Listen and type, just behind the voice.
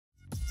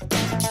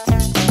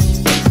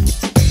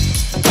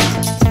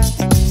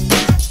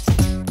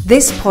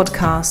This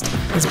podcast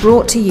is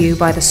brought to you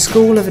by the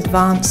School of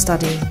Advanced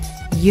Study,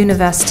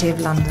 University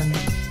of London.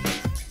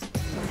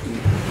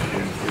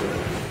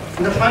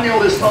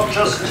 Nathaniel is not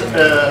just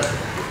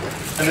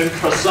an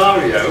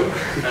impresario,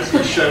 as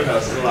he's shown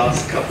us the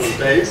last couple of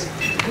days.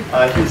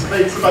 He's a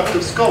very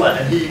productive scholar,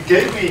 and he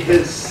gave me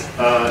his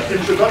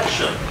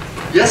introduction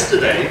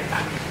yesterday,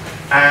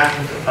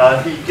 and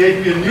he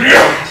gave me a new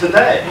one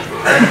today.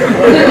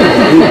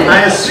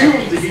 I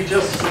assumed that he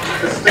just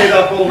stayed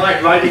up all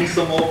night writing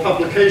some more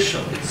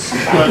publications,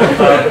 but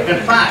in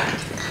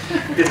fact,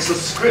 it's a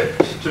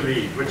script to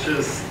read, which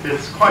is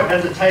quite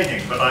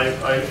entertaining. But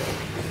I've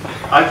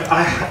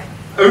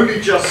only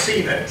just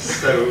seen it,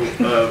 so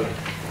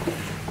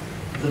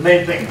the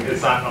main thing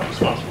is I'm not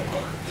responsible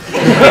for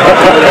it.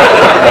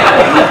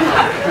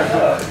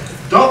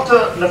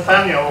 Dr.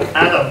 Nathaniel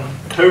Adam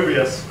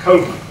Tobias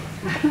Coleman.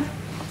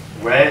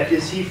 Where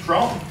is he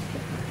from?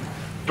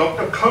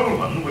 Dr.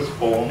 Coleman was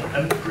born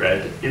and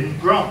bred in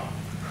Brum.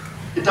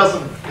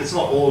 It's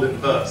not all in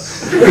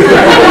verse.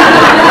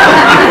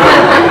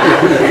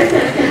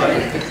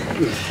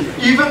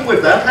 Even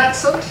with that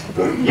accent?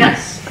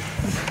 Yes.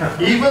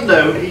 Even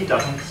though he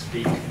doesn't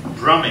speak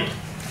Brummy.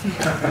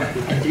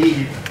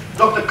 Indeed,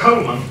 Dr.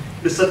 Coleman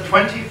is the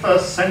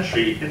 21st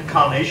century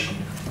incarnation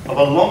of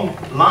a long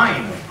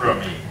line of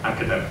Brummy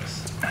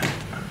academics.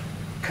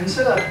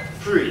 Consider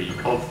 3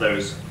 of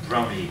those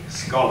Brummy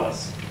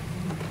scholars.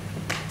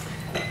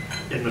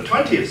 In the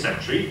 20th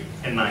century,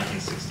 in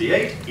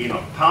 1968,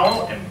 Enoch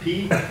Powell,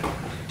 MP,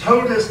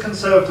 told his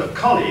Conservative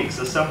colleagues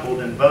assembled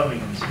in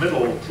Birmingham's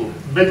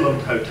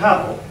Midland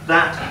Hotel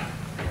that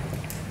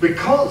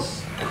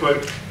because,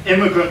 quote,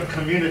 immigrant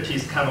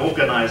communities can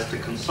organize to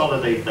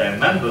consolidate their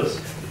members,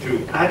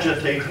 to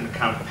agitate and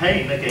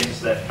campaign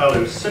against their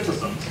fellow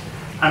citizens,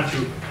 and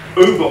to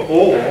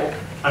overawe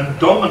and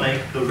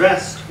dominate the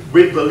rest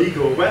with the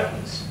legal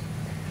weapons,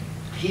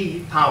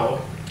 he,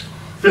 Powell,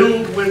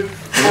 filled with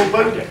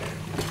foreboding.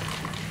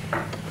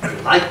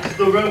 Like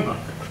the Roman,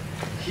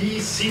 he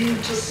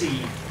seemed to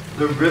see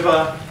the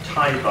river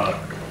Tiber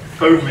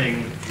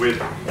foaming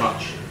with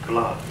much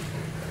blood.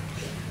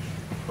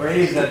 Well,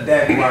 he's a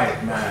dead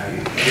white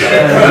man.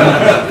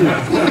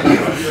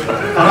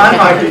 And I'm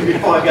arguing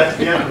before I get to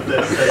the end of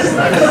this,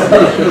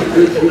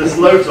 there's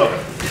loads of it.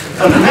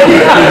 And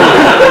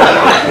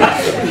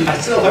I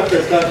still hope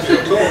there's time to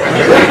talk.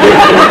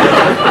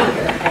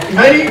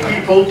 Many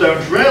people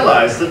don't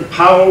realize that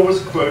Powell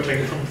was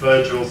quoting from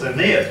Virgil's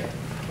Aeneid.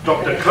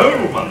 Dr.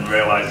 Coleman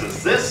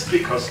realizes this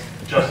because,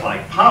 just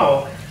like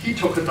Powell, he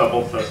took a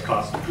double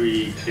first-class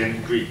degree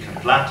in Greek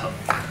and Latin.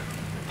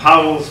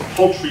 Powell's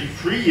paltry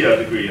 3-year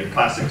degree in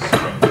classics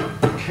from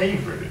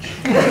Cambridge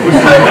was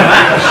no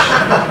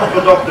match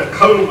for Dr.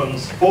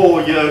 Coleman's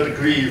 4-year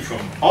degree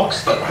from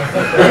Oxford,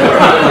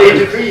 a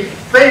degree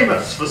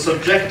famous for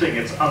subjecting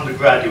its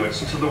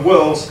undergraduates to the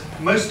world's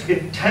most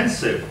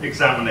intensive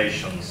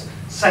examinations,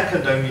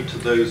 second only to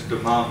those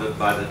demanded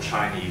by the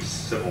Chinese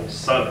civil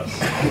service.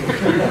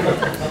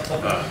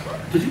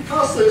 Did you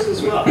pass those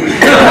as well?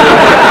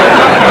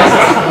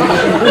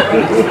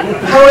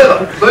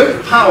 However,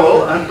 both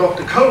Powell and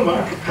Dr.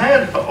 Coleman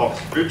prepared for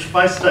Oxbridge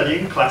by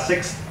studying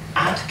classics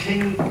at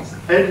King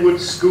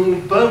Edward's School,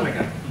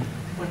 Birmingham.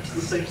 Went to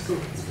the same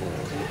school.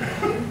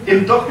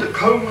 In Dr.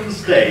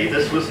 Coleman's day,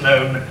 this was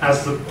known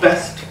as the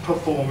best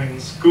performing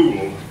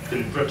school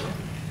in Britain.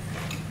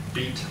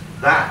 Beat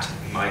that,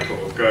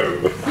 Michael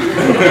Gove.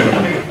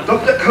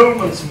 Dr.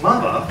 Coleman's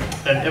mother,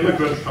 an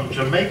immigrant from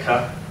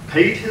Jamaica,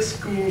 paid his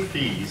school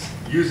fees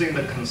using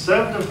the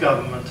Conservative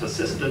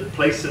government-assisted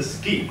Places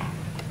scheme,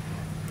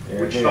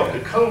 which Dr.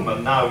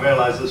 Coleman now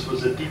realizes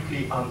was a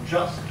deeply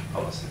unjust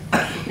policy.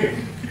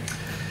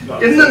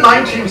 In the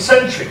 19th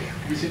century,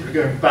 we seem to be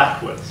going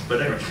backwards,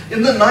 but anyway,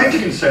 in the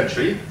 19th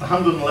century,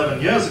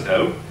 111 years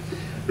ago,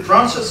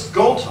 Francis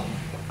Galton,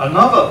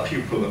 another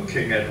pupil of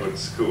King Edward's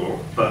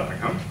School,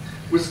 Birmingham,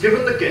 was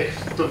given the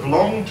gift of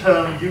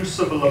long-term use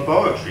of a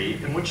laboratory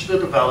in which to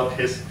develop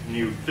his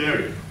new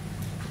theory,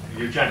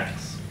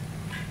 eugenics.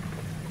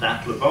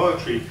 That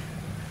laboratory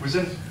was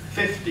in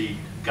 50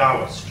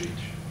 Gower Street.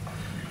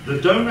 The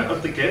donor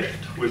of the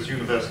gift was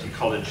University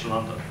College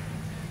London.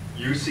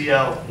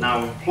 UCL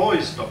now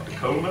employs Dr.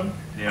 Coleman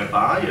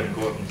nearby in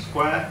Gordon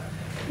Square,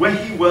 where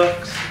he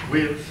works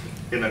with,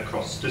 in a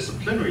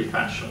cross-disciplinary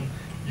fashion,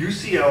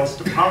 UCL's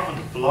Department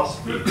of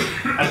Philosophy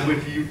and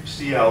with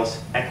UCL's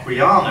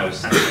Equiano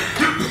Center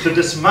to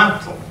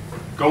dismantle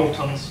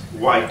Galton's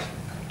white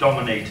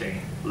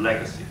dominating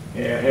legacy.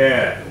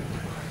 Yeah.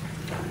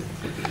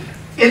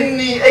 In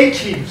the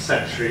 18th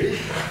century,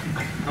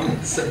 how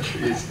many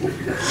centuries? In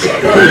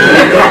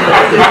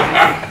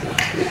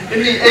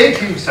the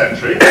 18th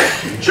century,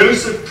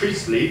 Joseph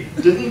Priestley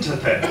didn't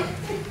attend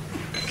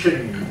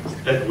King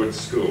Edward's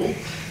School,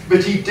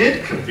 but he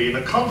did convene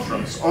a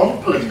conference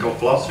on political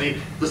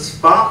philosophy that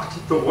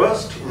sparked the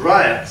worst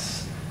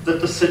riots that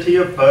the city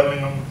of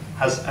Birmingham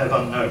has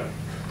ever known.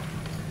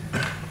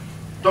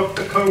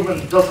 Dr.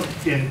 Coleman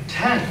doesn't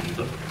intend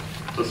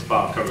to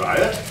spark a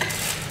riot,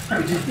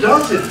 But he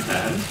does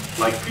intend,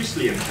 like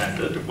Priestley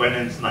intended, when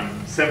in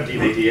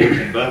 1788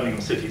 in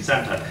Birmingham city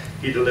centre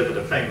he delivered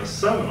a famous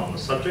sermon on the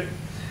subject,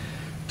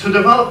 to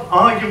develop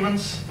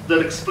arguments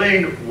that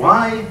explain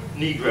why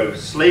Negro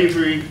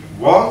slavery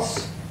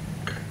was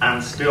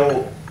and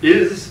still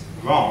is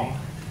wrong,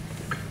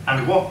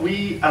 and what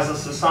we as a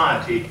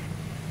society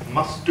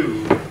must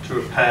do to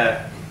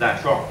repair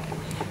that wrong.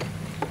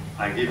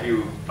 I give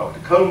you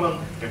Dr.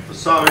 Coleman,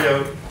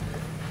 impresario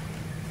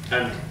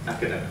and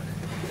academic.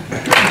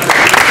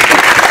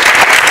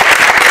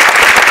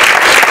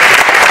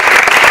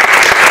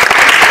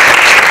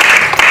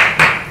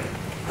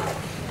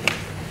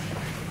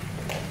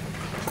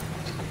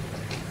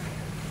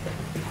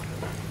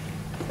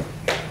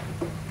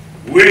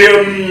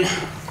 William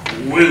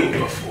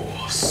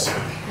Wilberforce.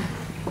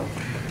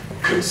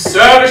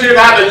 Conservative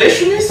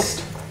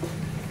abolitionist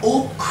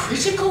or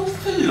critical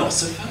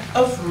philosopher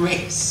of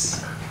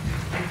race?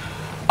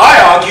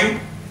 I argue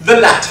the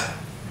latter.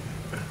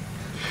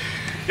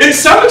 In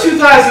summer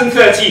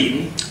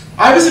 2013,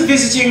 I was a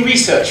visiting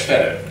research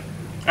fellow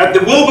at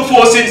the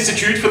Wilberforce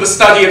Institute for the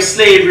Study of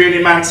Slavery and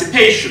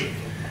Emancipation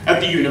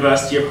at the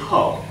University of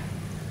Hull.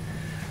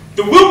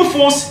 The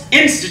Wilberforce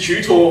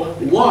Institute, or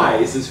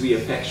WISE as we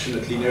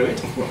affectionately know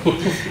it,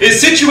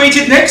 is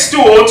situated next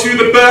door to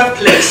the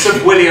birthplace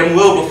of William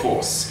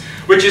Wilberforce,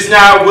 which is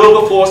now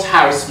Wilberforce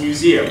House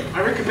Museum.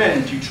 I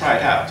recommend you try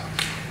it out.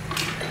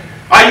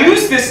 I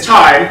used this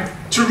time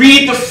to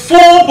read the 4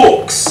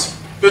 books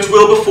that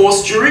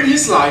Wilberforce during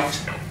his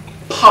life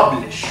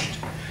published.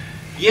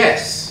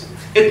 Yes,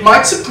 it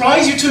might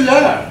surprise you to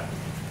learn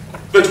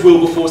that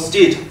Wilberforce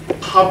did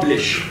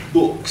publish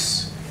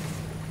books,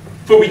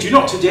 for we do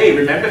not today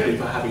remember him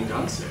for having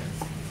done so.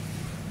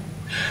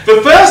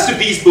 The first of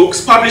these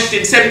books, published in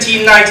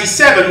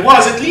 1797,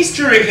 was, at least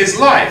during his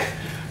life,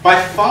 by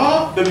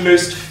far the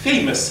most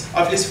famous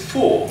of his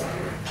 4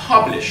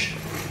 published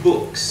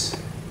books.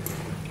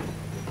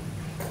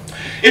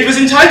 It was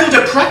entitled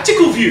A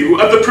Practical View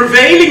of the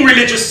Prevailing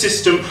Religious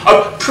System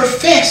of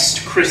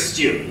Professed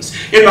Christians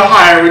in the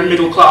higher and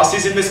middle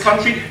classes in this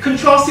country,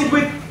 contrasted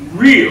with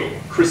real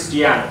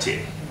Christianity.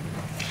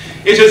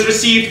 It has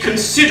received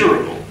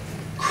considerable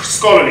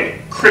scholarly,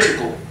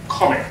 critical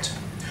comment,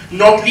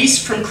 not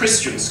least from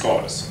Christian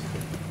scholars,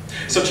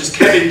 such as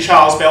Kevin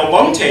Charles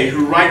Belmonte,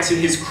 who writes in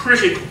his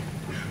critical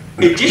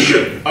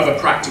edition of A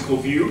Practical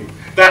View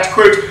that,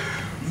 quote,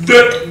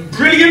 the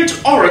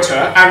brilliant orator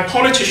and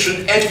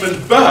politician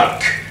Edmund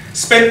Burke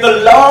spent the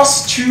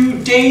last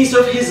 2 days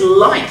of his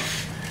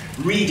life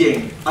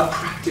reading A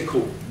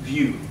Practical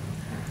View.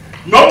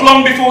 Not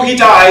long before he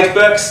died,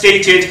 Burke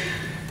stated,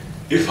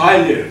 if I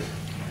live,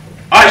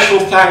 I shall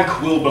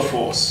thank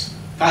Wilberforce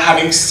for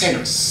having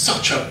sent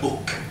such a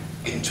book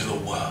into the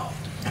world,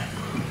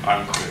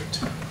 unquote.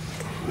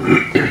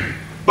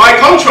 By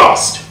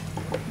contrast,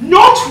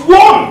 not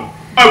one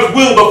of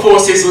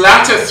Wilberforce's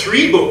latter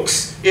 3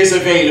 books is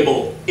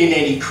available in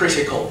any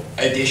critical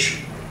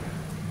edition.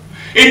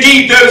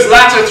 Indeed, those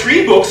latter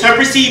 3 books have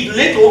received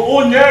little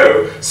or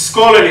no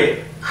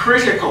scholarly,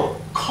 critical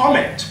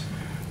comment.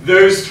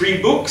 Those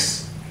 3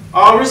 books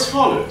are as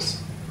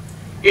follows.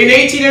 In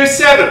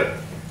 1807,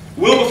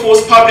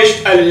 Wilberforce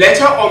published a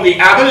letter on the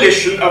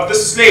abolition of the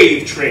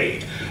slave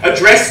trade,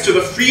 addressed to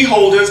the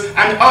freeholders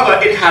and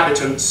other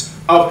inhabitants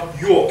of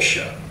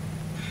Yorkshire.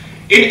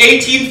 In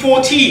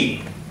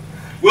 1814,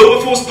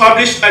 Wilberforce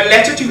published a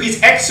letter to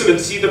His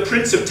Excellency the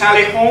Prince of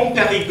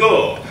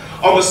Talleyrand-Périgord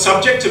on the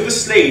subject of the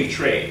slave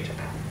trade.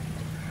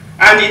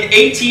 And in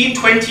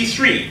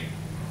 1823,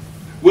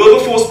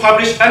 Wilberforce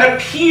published an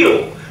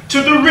appeal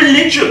to the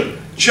religion,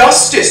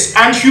 justice,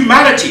 and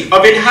humanity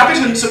of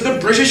inhabitants of the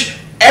British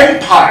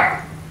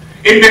Empire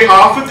in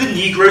behalf of the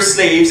Negro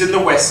slaves in the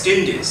West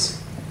Indies.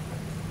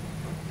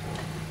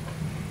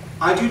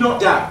 I do not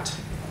doubt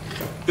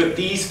that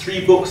these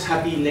 3 books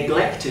have been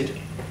neglected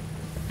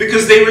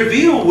because they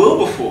reveal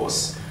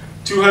Wilberforce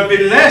to have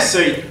been less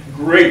a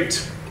great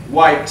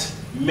white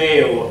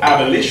male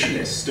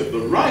abolitionist of the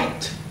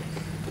right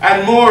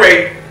and more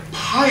a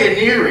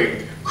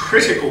pioneering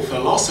critical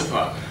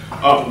philosopher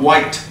of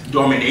white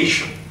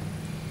domination.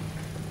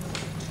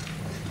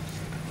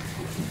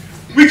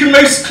 We can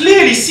most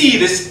clearly see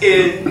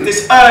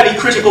this early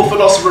critical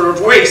philosopher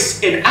of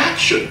race in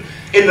action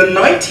in the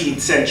 19th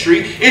century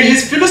in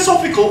his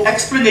philosophical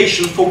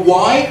explanation for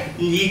why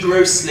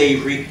Negro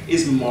slavery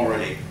is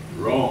morally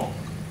wrong.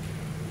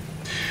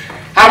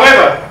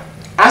 However,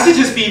 as it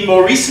has been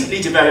more recently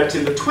developed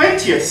in the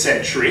 20th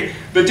century,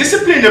 the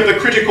discipline of the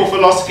critical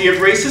philosophy of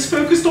race has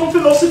focused on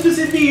philosophers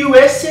in the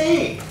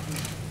USA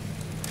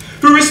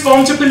who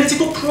respond to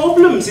political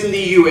problems in the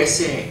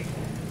USA.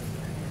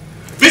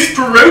 This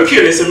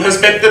parochialism has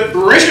meant that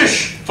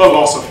British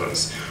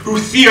philosophers who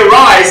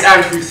theorize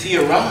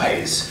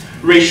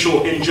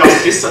racial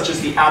injustice, such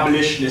as the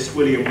abolitionist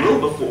William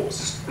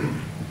Wilberforce,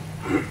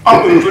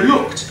 are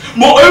overlooked.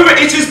 Moreover,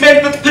 it has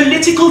meant that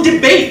political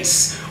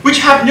debates, which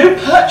have no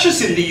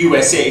purchase in the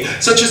USA,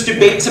 such as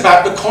debates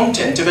about the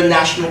content of a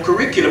national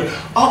curriculum,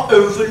 are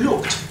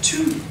overlooked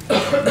too.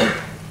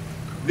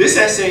 This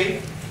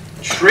essay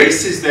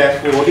traces,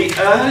 therefore, the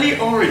early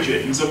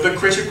origins of the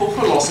critical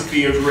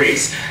philosophy of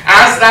race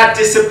as that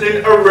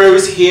discipline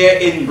arose here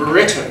in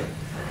Britain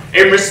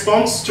in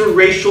response to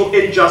racial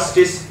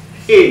injustice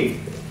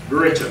in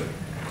Britain.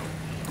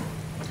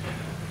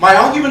 My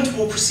argument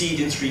will proceed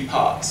in 3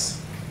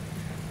 parts.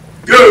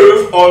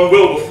 Gove on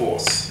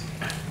Wilberforce.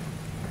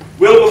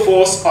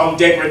 Wilberforce on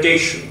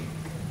degradation.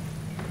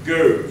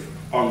 Gove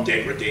on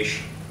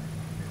degradation.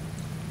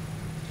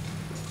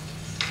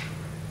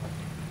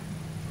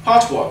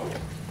 Part 1.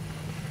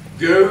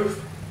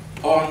 Gove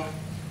on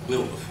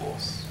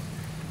Wilberforce.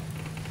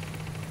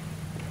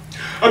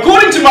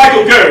 According to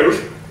Michael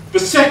Gove, the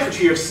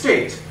Secretary of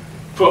State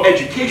for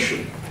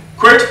Education,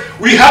 quote,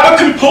 "We have a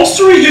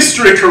compulsory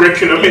history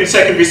curriculum in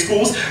secondary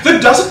schools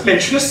that doesn't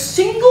mention a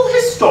single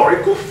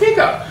historical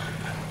figure,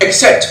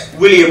 except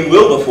William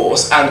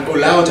Wilberforce and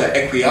Olaudah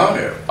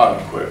Equiano,"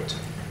 unquote.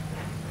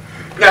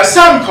 Now,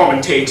 some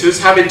commentators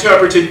have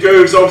interpreted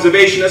Gove's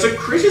observation as a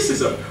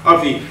criticism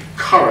of the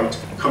current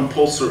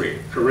compulsory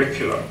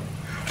curriculum.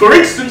 For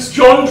instance,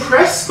 John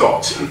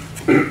Prescott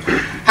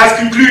has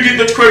concluded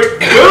that, quote,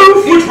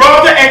 "Gove would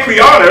rather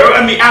Equiano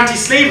and the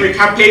anti-slavery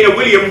campaigner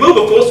William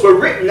Wilberforce were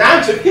written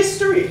out of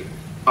history,"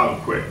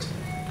 unquote.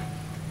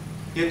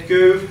 Yet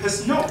Gove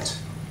has not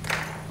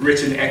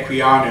written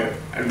Equiano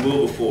and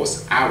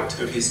Wilberforce out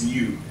of his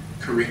new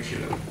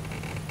curriculum.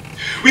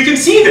 We can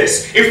see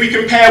this if we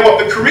compare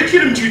what the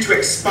curriculum due to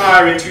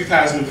expire in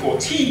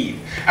 2014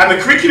 and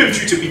the curriculum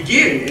due to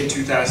begin in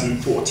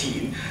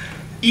 2014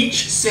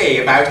 each say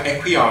about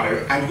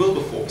Equiano and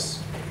Wilberforce.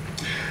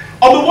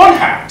 On the one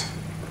hand,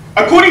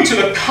 according to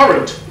the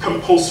current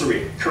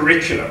compulsory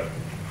curriculum,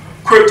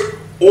 quote,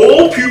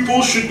 "All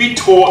pupils should be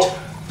taught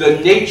the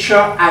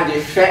nature and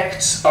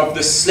effects of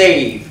the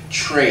slave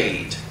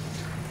trade."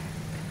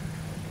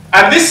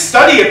 And this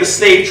study of the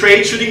slave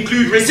trade should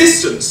include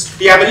resistance,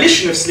 the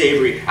abolition of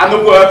slavery, and the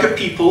work of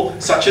people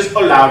such as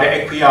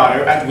Olaudah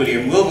Equiano and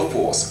William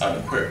Wilberforce,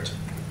 unquote.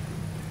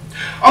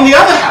 On the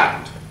other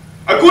hand,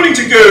 according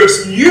to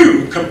Gove's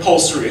new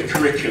compulsory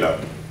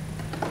curriculum,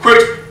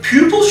 quote,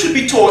 "Pupils should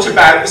be taught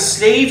about the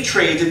slave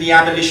trade and the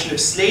abolition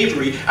of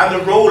slavery and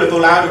the role of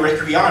Olaudah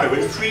Equiano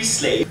in free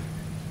slave.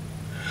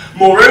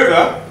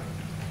 Moreover,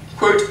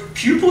 quote,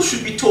 "Pupils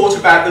should be taught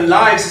about the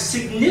lives of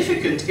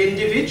significant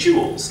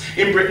individuals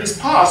in Britain's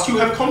past who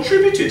have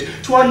contributed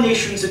to our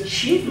nation's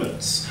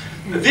achievements.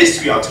 This,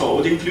 we are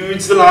told,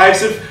 includes the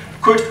lives of,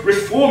 quote,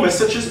 reformers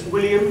such as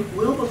William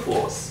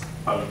Wilberforce,"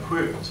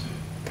 unquote.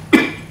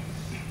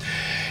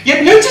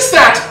 Yet notice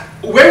that,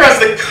 whereas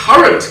the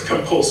current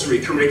compulsory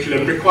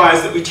curriculum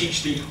requires that we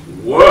teach the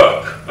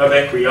work of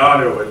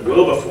Equiano and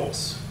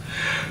Wilberforce,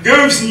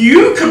 Gove's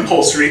new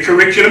compulsory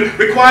curriculum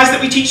requires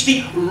that we teach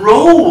the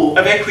role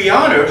of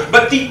Equiano,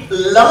 but the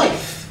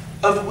life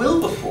of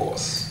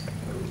Wilberforce.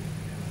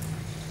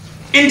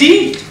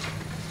 Indeed,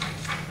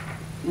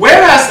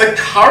 whereas the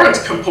current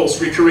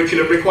compulsory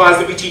curriculum requires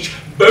that we teach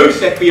both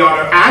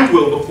Equiano and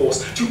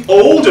Wilberforce to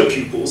older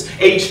pupils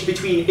aged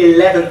between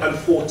 11 and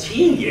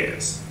 14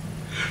 years,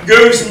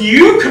 Gove's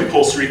new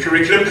compulsory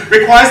curriculum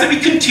requires that we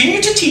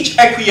continue to teach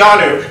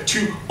Equiano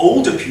to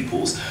older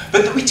pupils,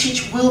 but that we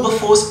teach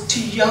Wilberforce to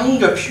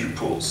younger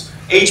pupils,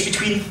 aged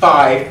between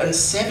 5 and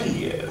 7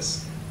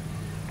 years.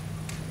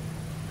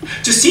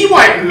 To see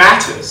why it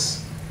matters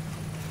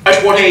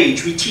at what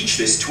age we teach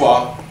this to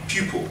our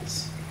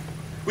pupils,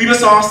 we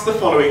must ask the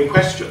following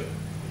question.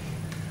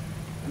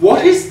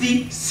 What is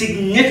the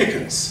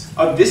significance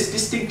of this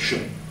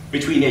distinction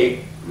between a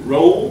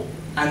role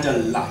and a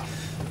life?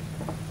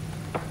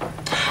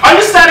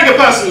 Understanding a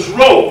person's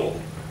role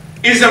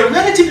is a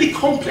relatively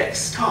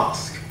complex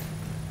task,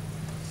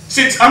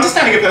 since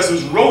understanding a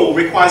person's role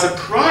requires a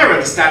prior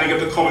understanding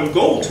of the common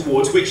goal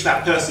towards which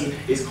that person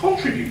is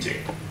contributing,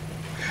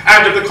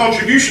 and of the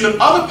contribution of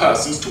other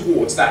persons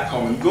towards that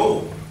common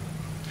goal.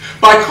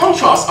 By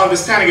contrast,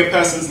 understanding a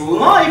person's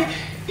life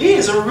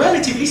is a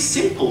relatively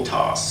simple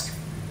task,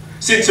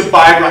 since a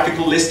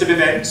biographical list of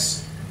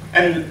events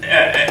and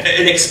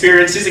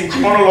experiences in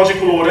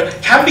chronological order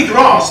can be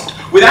grasped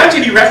without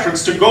any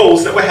reference to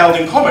goals that were held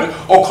in common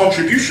or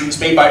contributions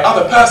made by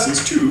other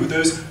persons to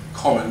those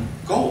common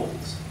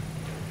goals.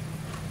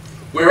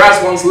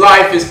 Whereas one's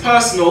life is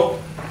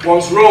personal,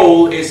 one's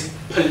role is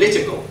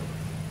political.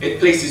 It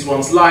places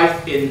one's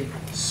life in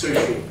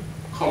social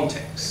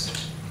context.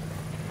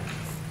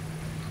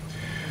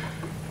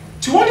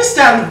 To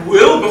understand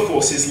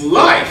Wilberforce's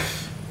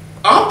life,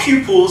 our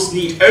pupils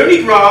need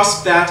only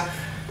grasp that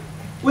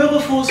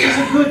Wilberforce was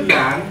a good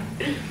man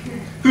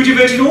who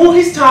devoted all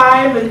his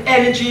time and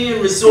energy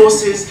and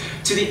resources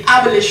to the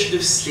abolition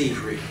of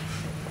slavery.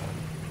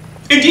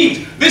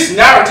 Indeed, this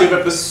narrative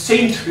of the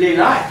saintly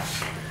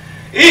life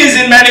is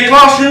in many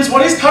classrooms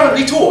what is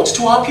currently taught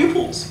to our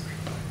pupils.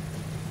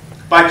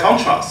 By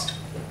contrast,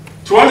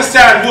 to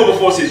understand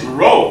Wilberforce's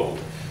role,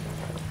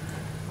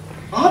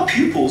 our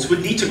pupils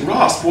would need to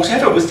grasp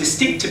whatever was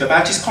distinctive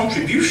about his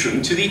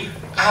contribution to the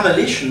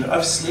abolition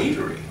of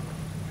slavery.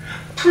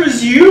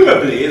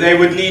 Presumably, they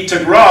would need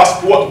to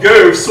grasp what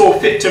Gove saw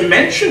fit to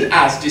mention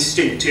as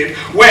distinctive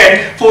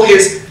when, for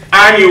his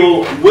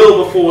annual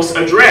Wilberforce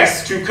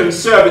address to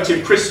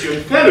Conservative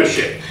Christian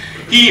Fellowship,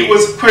 he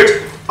was, quote,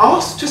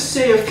 asked to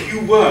say a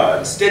few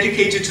words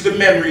dedicated to the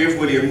memory of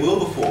William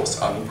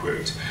Wilberforce,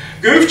 unquote.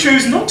 Gove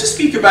chose not to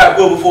speak about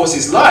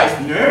Wilberforce's life,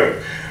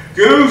 no.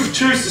 Gove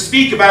chose to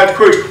speak about,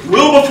 quote,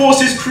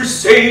 Wilberforce's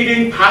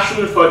crusading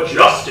passion for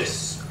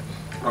justice,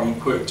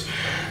 unquote.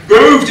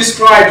 Gove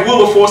described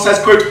Wilberforce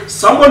as, quote,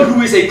 someone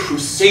who is a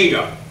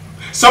crusader,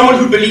 someone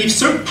who believes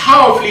so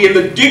powerfully in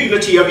the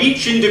dignity of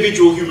each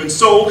individual human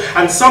soul,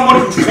 and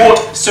someone who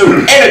fought so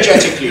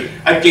energetically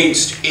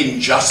against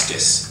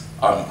injustice,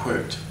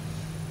 unquote.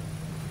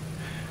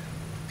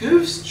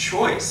 Gove's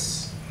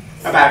choice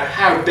about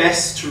how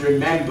best to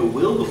remember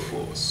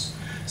Wilberforce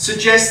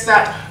suggests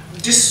that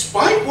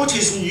despite what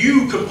his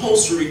new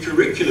compulsory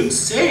curriculum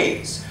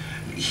says,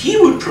 he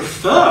would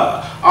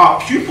prefer our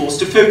pupils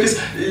to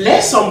focus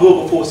less on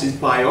Wilberforce's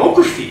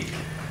biography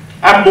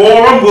and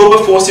more on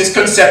Wilberforce's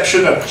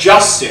conception of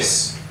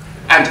justice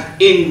and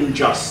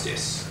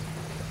injustice.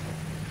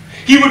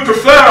 He would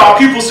prefer our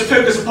pupils to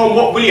focus upon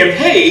what William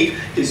Hague,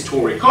 his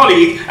Tory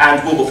colleague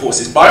and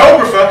Wilberforce's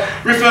biographer,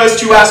 refers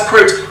to as,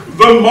 quote,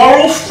 the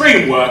moral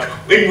framework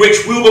in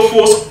which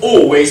Wilberforce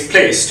always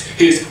placed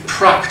his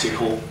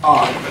practical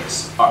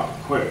arguments,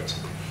 unquote.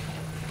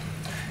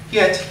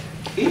 Yet,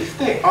 if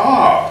they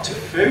are to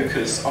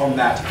focus on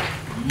that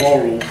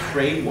moral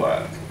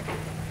framework,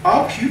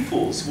 our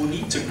pupils will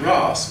need to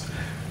grasp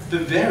the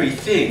very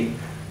thing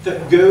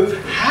that Gove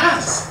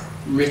has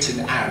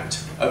written out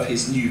of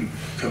his new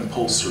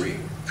compulsory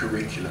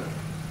curriculum.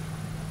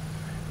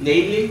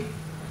 Namely,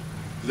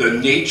 the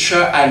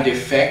nature and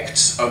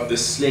effects of the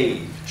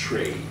slave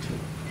trade.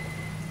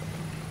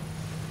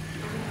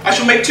 I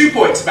shall make 2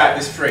 points about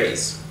this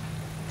phrase.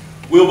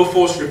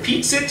 Wilberforce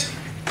repeats it,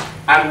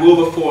 and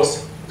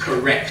Wilberforce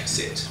corrects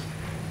it.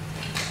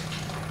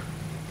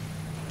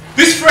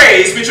 This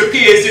phrase, which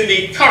appears in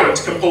the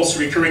current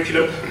compulsory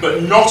curriculum,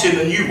 but not in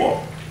the new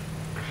one,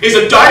 is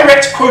a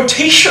direct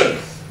quotation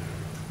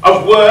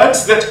of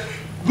words that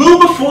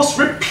Wilberforce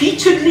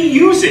repeatedly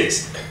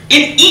uses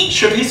in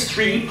each of his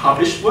 3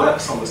 published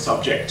works on the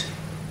subject.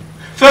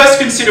 First,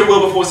 consider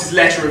Wilberforce's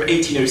letter of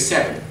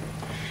 1807.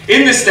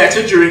 In this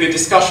letter, during a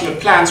discussion of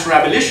plans for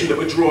abolition that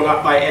were drawn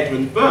up by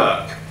Edmund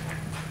Burke,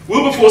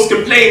 Wilberforce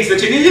complains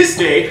that in his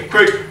day,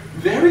 quote,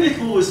 very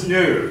little was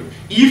known,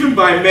 even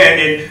by men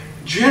in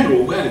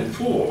general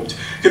well-informed,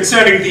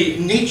 concerning the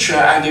nature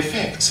and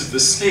effects of the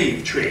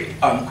slave trade,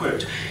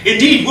 unquote.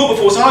 Indeed,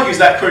 Wilberforce argues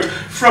that, quote,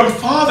 from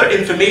farther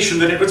information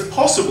than it was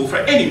possible for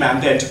any man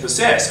then to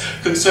possess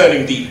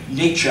concerning the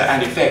nature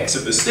and effects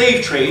of the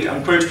slave trade,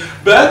 unquote,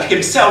 Burke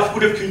himself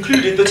would have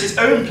concluded that his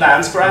own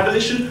plans for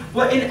abolition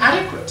were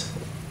inadequate.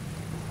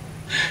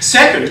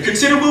 Second,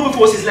 consider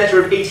Wilberforce's letter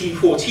of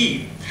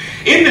 1814.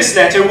 In this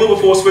letter,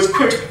 Wilberforce was,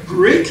 quote,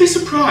 greatly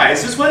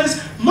surprised as well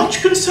as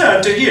much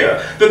concerned to hear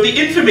that the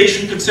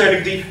information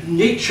concerning the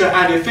nature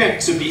and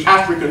effects of the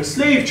African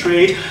slave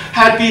trade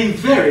had been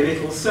very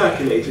little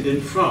circulated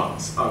in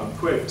France,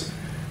 unquote.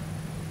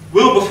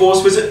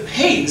 Wilberforce was at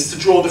pains to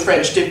draw the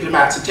French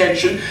diplomat's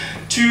attention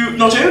to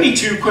not only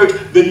to,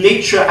 quote, the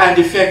nature and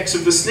effects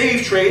of the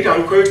slave trade,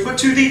 unquote, but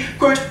to the,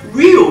 quote,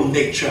 real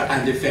nature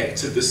and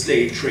effects of the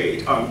slave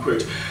trade,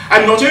 unquote.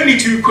 And not only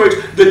to, quote,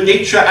 the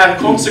nature and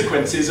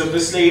consequences of the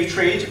slave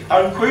trade,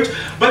 unquote,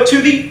 but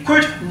to the,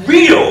 quote,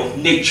 real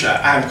nature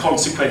and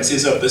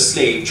consequences of the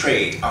slave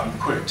trade,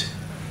 unquote.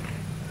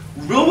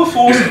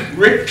 Wilberforce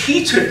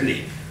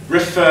repeatedly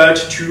referred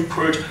to,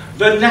 quote,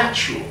 the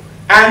natural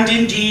and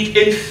indeed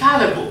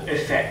infallible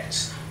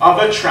effects of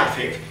a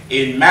traffic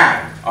in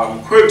man,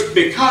 unquote,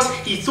 because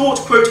he thought,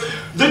 quote,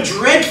 the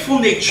dreadful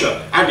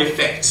nature and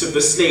effects of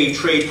the slave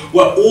trade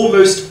were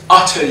almost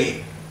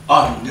utterly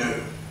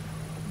unknown,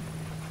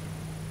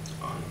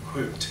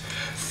 unquote.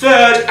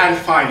 Third and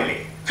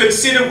finally,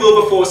 consider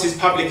Wilberforce's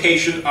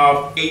publication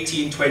of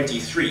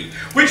 1823,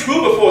 which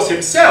Wilberforce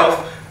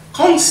himself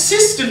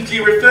consistently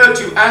referred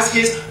to as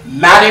his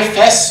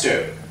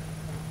manifesto.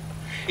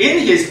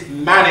 In his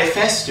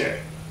manifesto,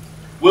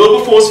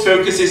 Wilberforce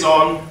focuses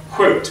on,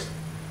 quote,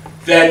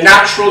 their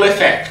natural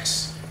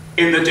effects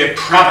in the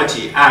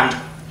depravity and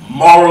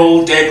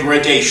moral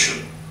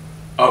degradation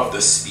of the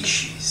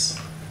species,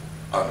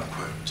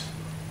 unquote.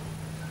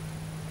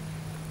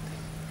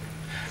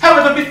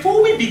 However,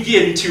 before we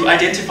begin to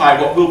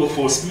identify what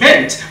Wilberforce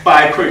meant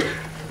by, quote,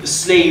 the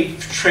slave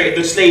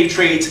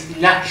trade's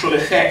natural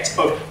effect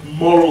of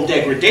moral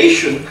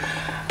degradation,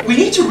 we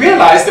need to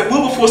realize that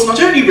Wilberforce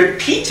not only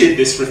repeated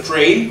this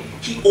refrain,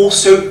 he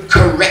also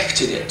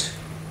corrected it.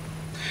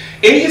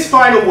 In his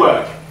final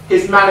work,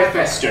 his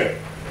manifesto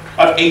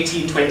of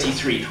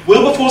 1823,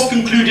 Wilberforce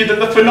concluded that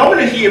the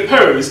phenomenon he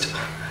opposed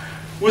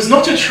was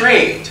not a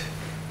trade,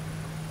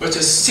 but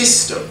a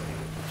system.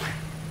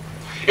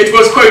 It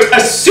was, quote, a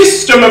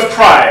system of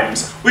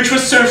crimes which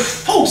was so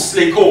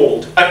falsely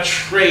called a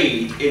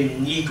trade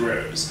in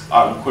Negroes,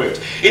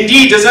 unquote.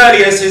 Indeed, as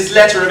early as his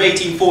letter of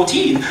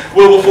 1814,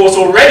 Wilberforce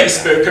already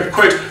spoke of,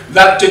 quote,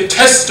 that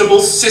detestable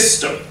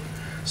system,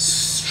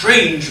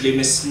 strangely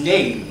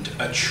misnamed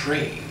a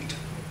trade,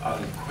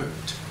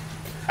 unquote.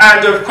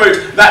 and of,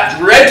 quote, that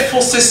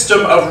dreadful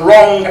system of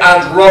wrong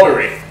and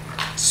robbery,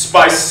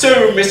 by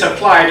so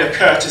misapplied a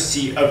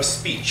courtesy of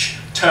speech,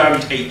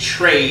 termed a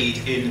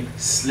trade in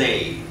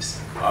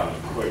slaves,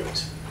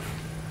 unquote.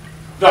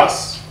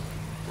 Thus,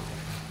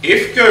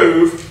 if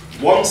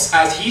Gove wants,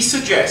 as he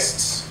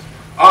suggests,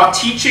 our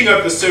teaching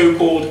of the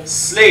so-called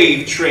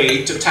slave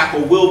trade to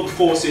tackle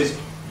Wilberforce's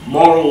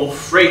moral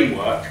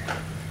framework,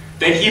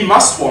 then he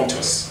must want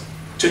us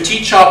to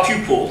teach our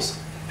pupils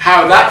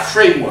how that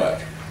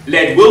framework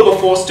led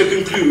Wilberforce to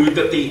conclude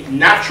that the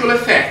natural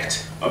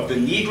effect of the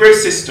Negro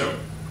system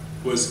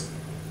was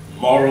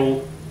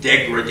moral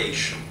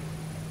degradation.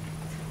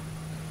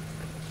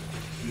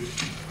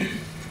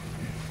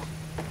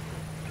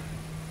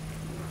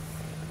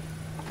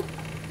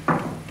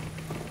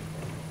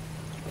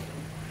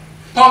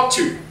 Part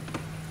 2.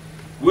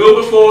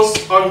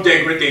 Wilberforce on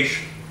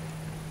degradation.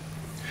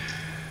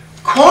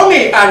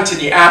 Kwame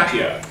Anthony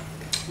Appiah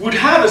would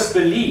have us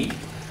believe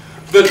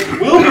that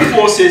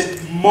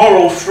Wilberforce's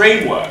moral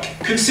framework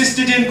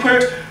consisted in,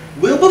 quote,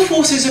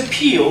 Wilberforce's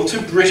appeal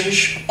to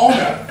British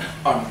honour,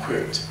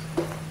 unquote.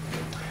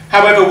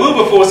 However,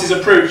 Wilberforce's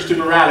approach to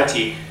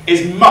morality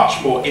is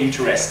much more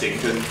interesting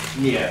than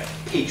mere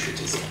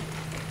patriotism.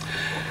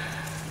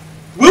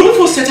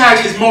 Wilberforce set out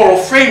his moral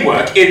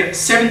framework in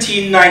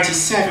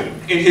 1797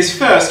 in his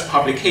first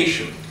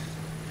publication.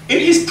 In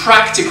his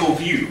practical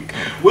view,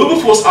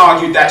 Wilberforce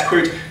argued that,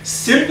 quote,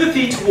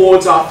 sympathy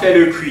towards our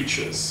fellow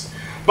creatures,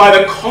 by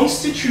the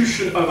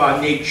constitution of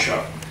our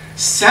nature,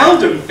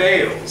 seldom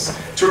fails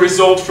to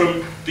result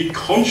from the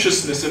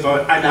consciousness of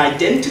an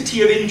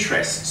identity of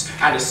interests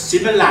and a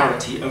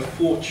similarity of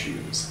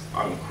fortunes,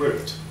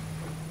 unquote.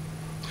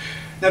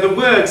 Now the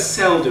word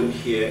seldom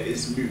here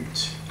is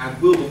moot, and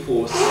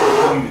Wilberforce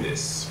knew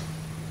this.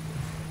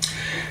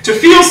 To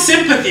feel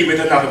sympathy with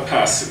another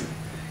person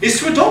is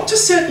to adopt a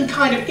certain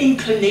kind of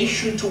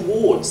inclination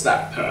towards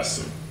that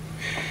person.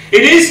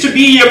 It is to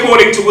be,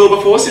 according to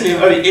Wilberforce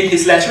in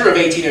his letter of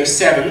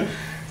 1807,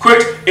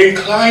 quote,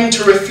 inclined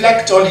to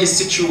reflect on his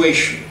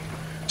situation,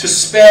 to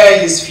spare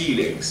his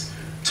feelings,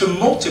 to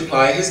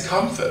multiply his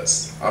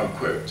comforts,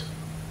 unquote.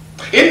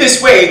 In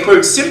this way,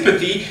 quote,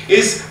 sympathy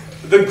is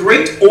the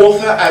great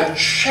author and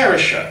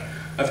cherisher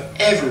of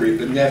every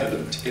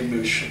benevolent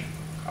emotion,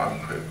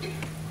 unquote.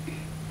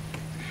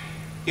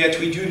 Yet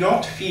we do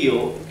not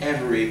feel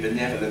every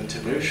benevolent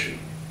emotion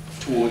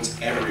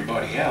towards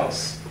everybody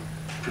else,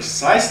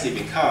 precisely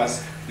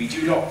because we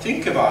do not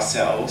think of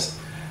ourselves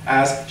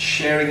as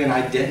sharing an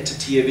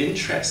identity of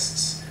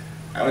interests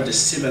and a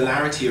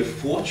similarity of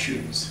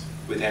fortunes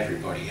with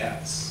everybody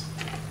else.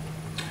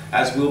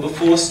 As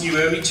Wilberforce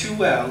knew only too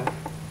well,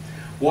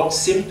 what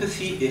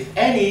sympathy, if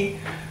any,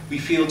 we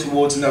feel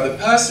towards another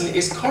person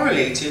is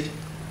correlated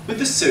with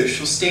the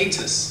social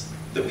status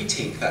that we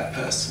take that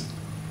person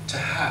to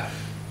have.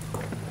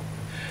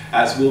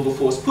 As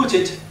Wilberforce put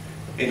it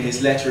in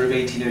his letter of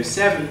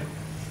 1807,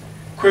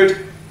 quote,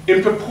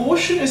 in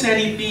proportion as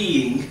any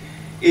being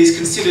is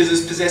considered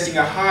as possessing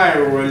a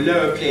higher or a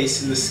lower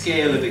place in the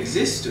scale of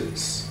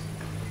existence,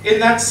 in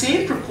that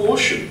same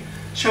proportion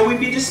shall we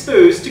be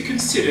disposed to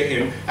consider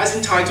him as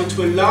entitled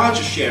to a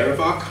larger share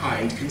of our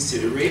kind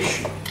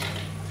consideration.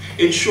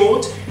 In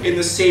short, in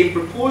the same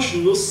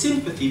proportion will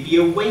sympathy be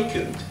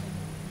awakened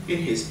in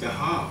his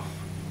behalf,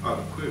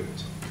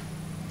 unquote.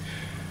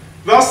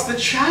 Thus, the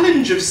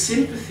challenge of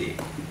sympathy,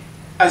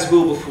 as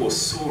Wilberforce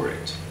saw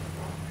it,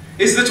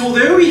 is that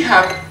although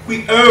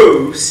we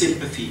owe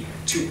sympathy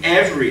to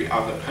every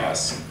other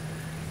person,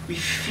 we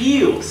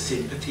feel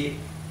sympathy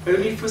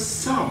only for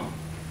some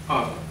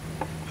other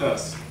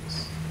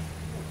persons.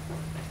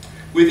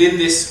 Within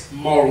this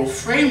moral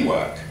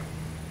framework,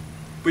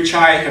 which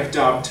I have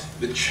dubbed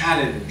the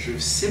challenge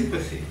of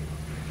sympathy,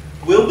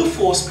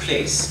 Wilberforce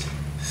placed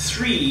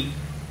 3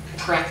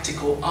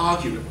 practical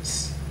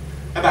arguments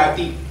about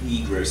the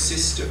Negro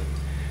system,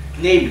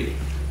 namely,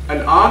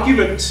 an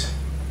argument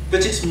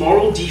that its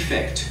moral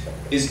defect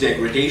is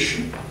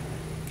degradation,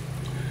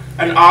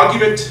 an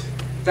argument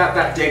that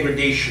that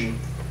degradation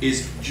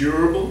is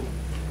durable,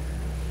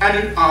 and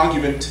an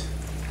argument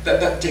that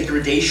that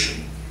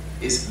degradation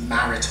is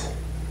marital.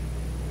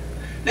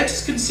 Let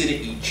us consider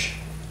each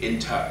in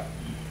turn.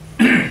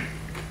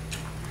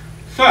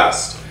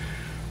 First,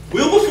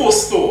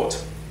 Wilberforce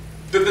thought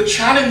that the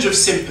challenge of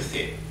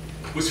sympathy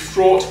was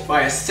fraught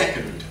by a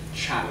second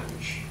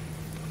challenge,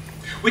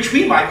 which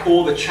we might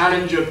call the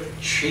challenge of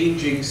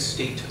changing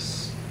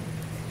status.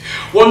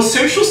 One's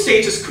social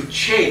status could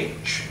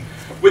change,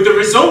 with the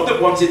result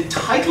that one's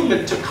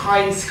entitlement to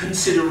kind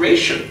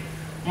consideration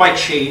might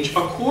change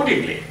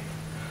accordingly.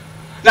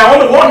 Now,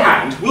 on the one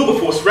hand,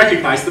 Wilberforce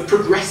recognized the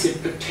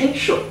progressive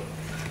potential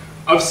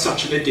of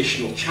such an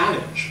additional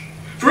challenge.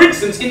 For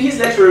instance, in his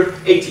letter of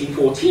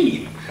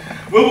 1814,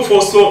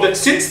 Wilberforce thought that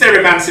since their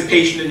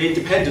emancipation and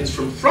independence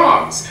from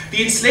France,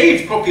 the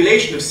enslaved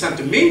population of St.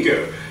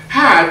 Domingo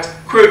had,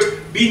 quote,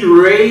 been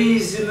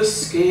raised in the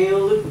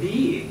scale of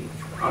being,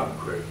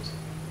 unquote.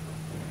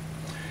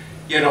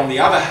 Yet on the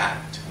other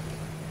hand,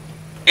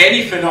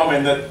 any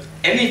phenomenon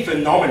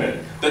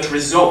that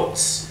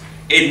results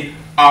in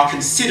our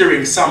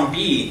considering some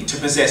being to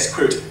possess,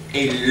 quote,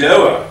 a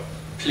lower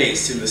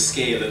place in the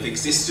scale of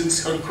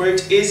existence,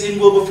 unquote, is, in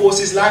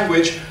Wilberforce's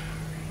language,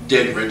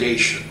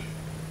 degradation.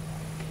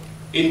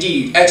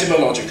 Indeed,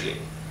 etymologically,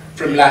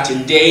 from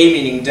Latin de,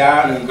 meaning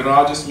down, and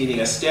gradus, meaning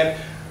a step,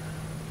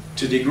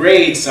 to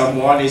degrade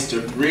someone is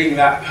to bring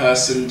that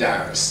person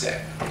down a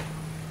step.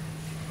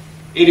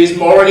 It is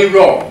morally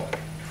wrong,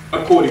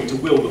 according to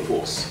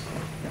Wilberforce,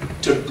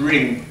 to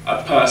bring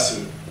a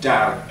person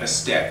down a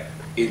step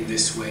in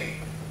this way.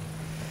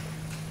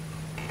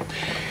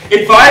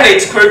 It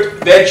violates,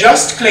 quote, their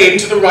just claim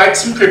to the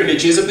rights and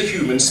privileges of the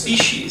human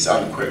species,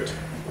 unquote,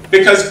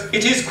 because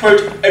it is,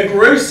 quote, a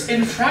gross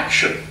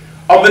infraction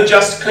on the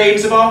just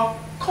claims of our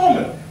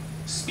common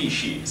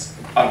species,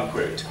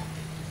 unquote.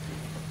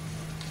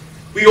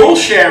 We all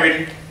share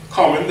in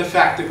common the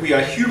fact that we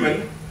are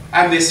human,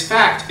 and this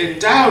fact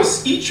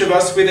endows each of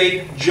us with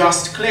a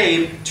just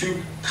claim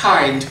to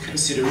kind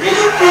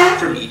consideration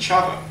from each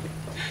other.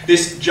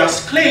 This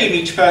just claim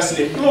each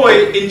person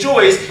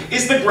enjoys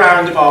is the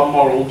ground of our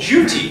moral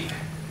duty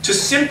to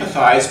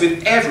sympathize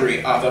with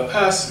every other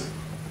person.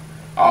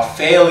 Our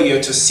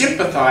failure to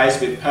sympathize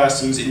with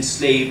persons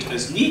enslaved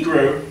as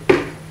Negro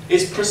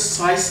is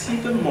precisely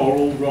the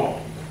moral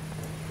wrong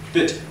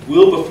that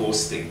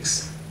Wilberforce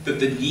thinks that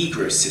the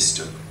Negro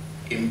system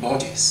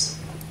embodies.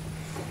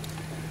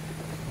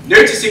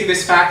 Noticing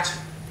this fact,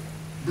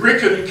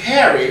 Bricken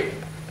Carey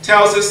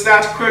tells us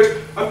that, quote,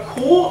 a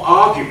core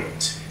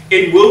argument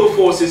in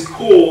Wilberforce's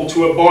call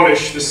to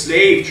abolish the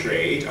slave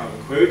trade,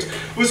 unquote,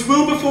 was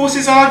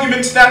Wilberforce's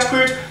argument that,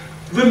 quote,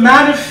 the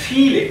man of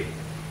feeling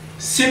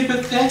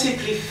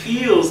sympathetically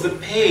feels the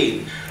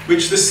pain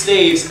which the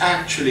slaves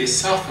actually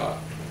suffer.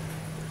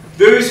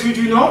 Those who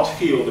do not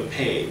feel the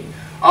pain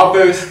are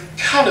both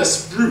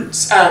callous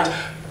brutes and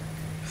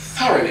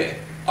thoroughly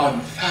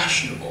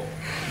unfashionable.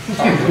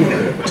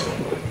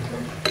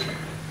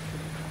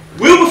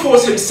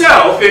 Wilberforce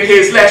himself, in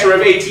his letter of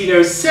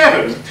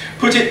 1807,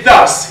 put it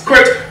thus,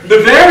 quote, the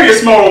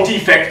various moral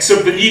defects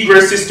of the Negro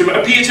system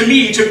appear to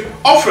me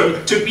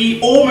often to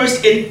be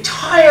almost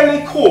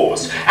entirely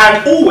caused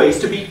and always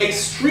to be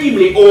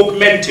extremely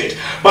augmented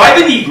by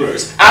the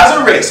Negroes as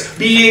a race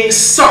being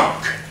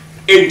sunk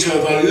into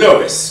the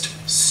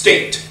lowest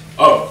state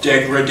of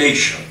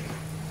degradation,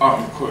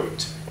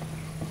 unquote.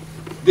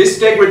 This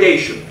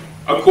degradation,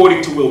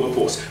 according to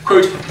Wilberforce,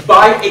 quote,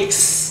 by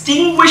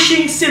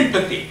extinguishing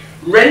sympathy,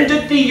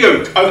 rendered the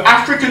yoke of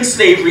African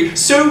slavery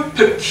so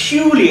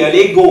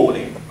peculiarly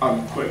galling,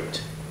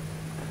 unquote.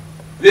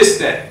 This,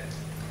 then,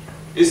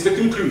 is the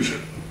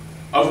conclusion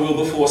of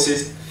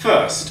Wilberforce's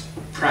first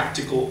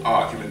practical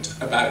argument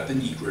about the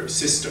Negro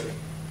system,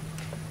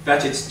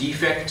 that its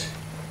defect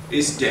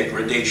is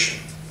degradation.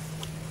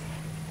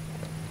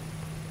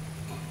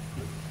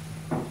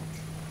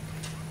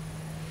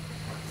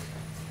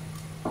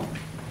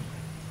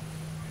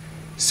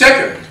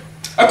 Second,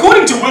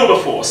 according to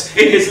Wilberforce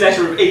in his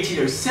letter of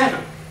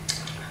 1807,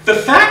 the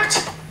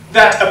fact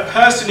that a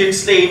person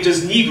enslaved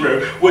as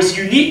Negro was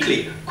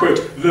uniquely, quote,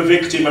 the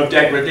victim of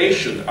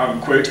degradation,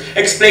 unquote,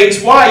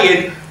 explains why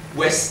in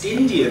West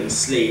Indian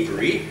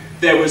slavery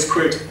there was,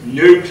 quote,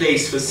 no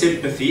place for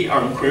sympathy,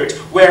 unquote,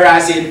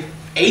 whereas in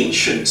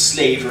ancient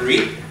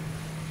slavery,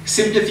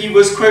 sympathy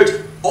was,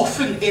 quote,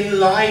 often in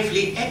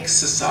lively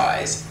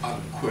exercise,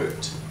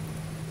 unquote.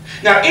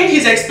 Now, in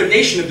his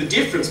explanation of the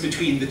difference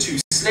between the two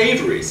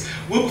slaveries,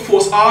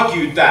 Wilberforce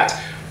argued that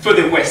for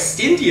the West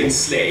Indian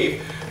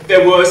slave,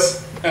 there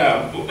was,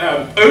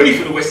 only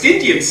for the West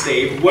Indian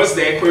slave was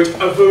there, quote,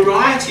 a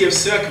variety of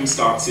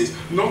circumstances,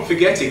 not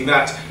forgetting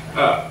that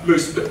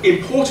most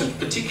important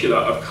particular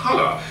of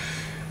colour,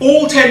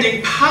 all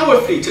tending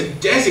powerfully to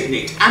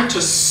designate and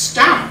to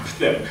stamp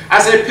them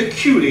as a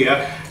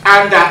peculiar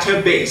and at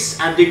a base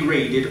and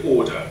degraded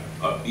order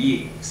of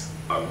beings,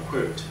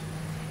 unquote.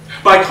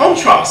 By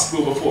contrast,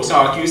 Wilberforce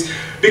argues,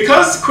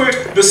 because,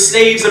 quote, the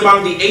slaves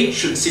among the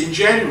ancients in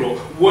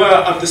general were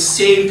of the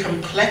same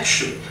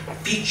complexion,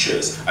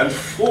 features, and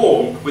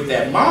form with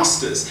their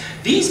masters,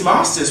 these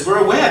masters were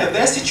aware that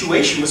their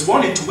situation was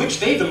one into which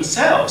they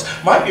themselves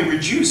might be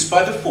reduced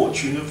by the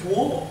fortune of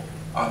war,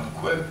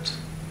 unquote.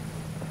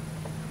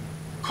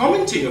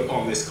 Commenting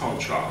upon this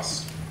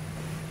contrast,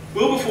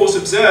 Wilberforce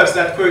observes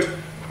that, quote,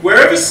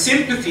 wherever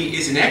sympathy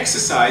is an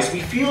exercise,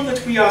 we feel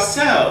that we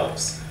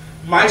ourselves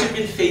might have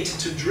been fated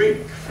to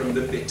drink from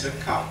the bitter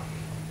cup.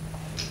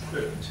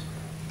 Quote.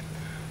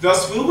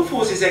 Thus,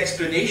 Wilberforce's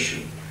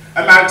explanation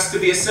amounts to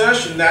the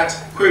assertion that,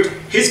 quote,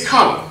 his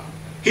colour,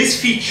 his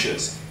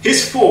features,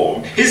 his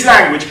form, his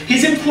language,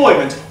 his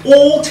employment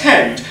all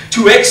tend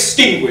to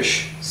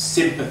extinguish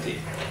sympathy,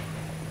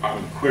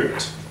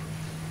 unquote.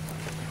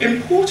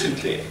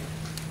 Importantly,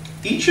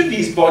 each of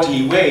these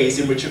bodily ways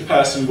in which a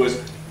person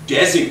was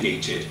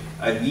designated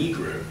a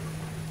Negro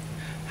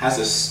has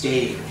a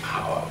staying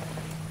power.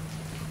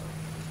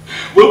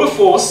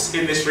 Wilberforce,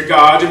 in this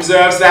regard,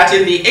 observes that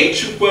in the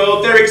ancient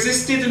world there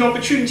existed an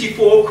opportunity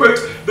for, quote,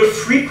 the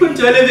frequent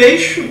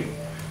elevation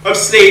of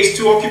slaves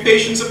to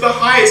occupations of the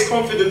highest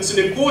confidence and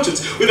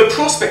importance, with a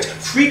prospect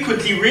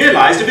frequently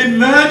realized of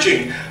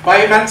emerging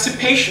by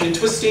emancipation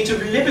into a state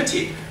of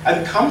liberty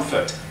and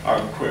comfort,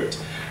 unquote.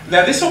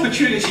 Now, this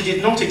opportunity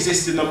did not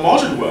exist in the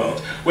modern world,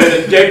 where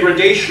the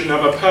degradation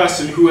of a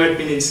person who had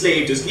been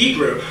enslaved as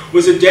Negro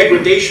was a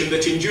degradation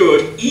that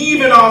endured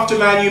even after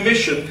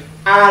manumission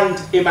and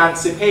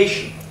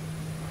emancipation.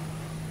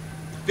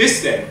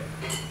 This, then,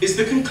 is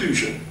the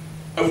conclusion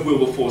of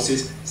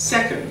Wilberforce's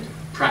second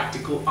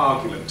practical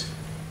argument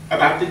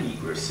about the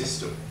Negro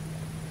system,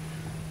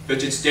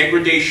 that its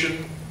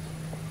degradation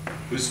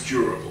was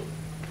durable.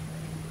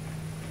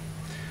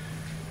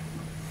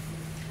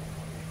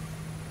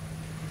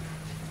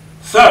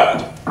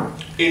 Third,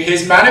 in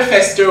his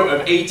manifesto of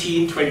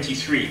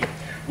 1823,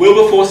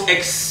 Wilberforce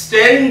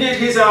extended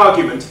his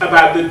argument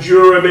about the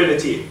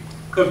durability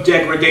of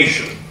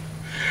degradation.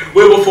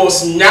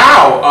 Wilberforce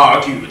now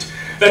argued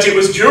that it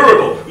was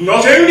durable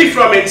not only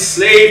from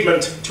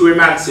enslavement to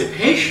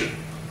emancipation,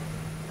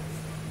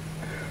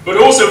 but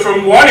also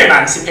from one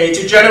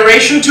emancipated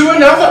generation to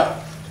another.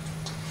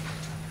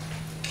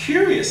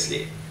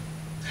 Curiously,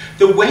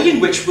 the way in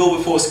which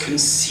Wilberforce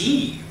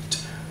conceived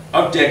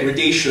of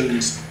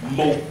degradation's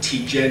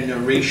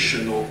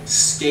multi-generational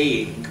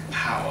staying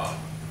power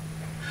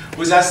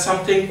was as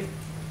something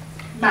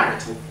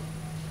marital.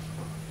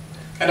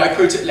 And I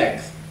quote at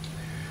length,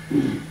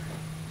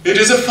 "It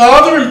is a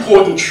farther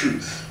important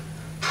truth,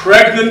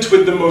 pregnant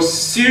with the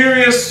most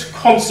serious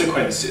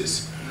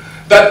consequences,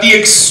 that the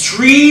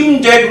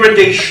extreme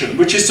degradation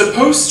which is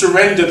supposed to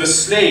render the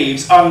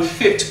slaves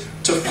unfit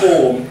to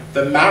form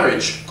the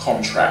marriage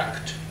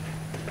contract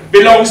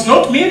belongs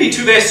not merely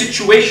to their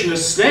situation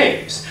as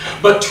slaves,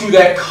 but to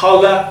their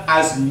color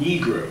as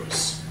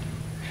Negroes.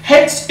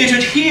 Hence it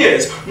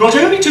adheres not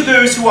only to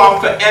those who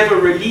are forever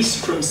released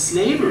from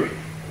slavery,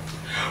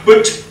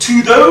 but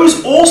to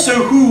those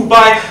also who,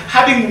 by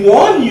having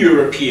one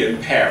European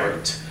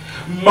parent,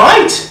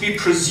 might be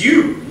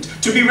presumed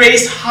to be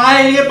raised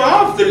highly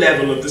above the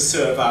level of the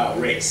servile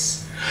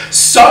race.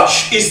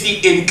 Such is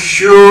the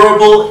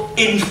incurable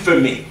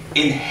infamy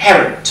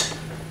inherent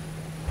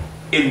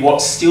in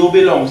what still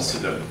belongs to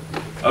them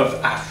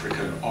of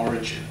African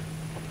origin,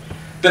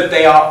 that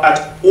they are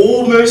at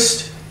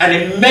almost an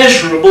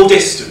immeasurable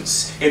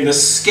distance in the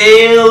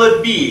scale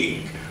of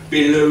being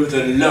below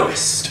the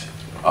lowest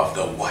of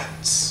the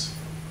whites,"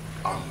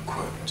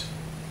 unquote.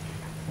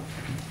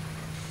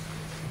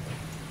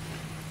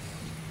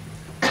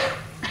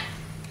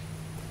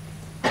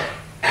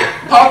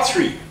 Part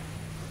 3.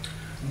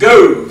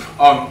 Gove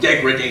on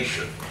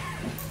degradation.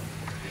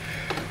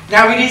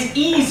 Now, it is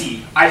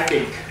easy, I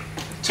think,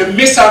 to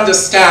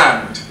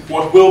misunderstand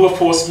what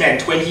Wilberforce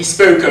meant when he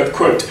spoke of,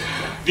 quote,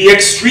 "the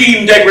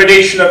extreme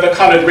degradation of the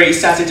colored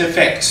race as it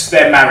affects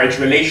their marriage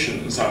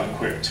relations,"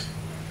 unquote.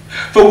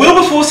 For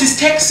Wilberforce's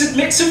text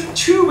admits of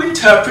two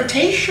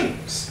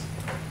interpretations.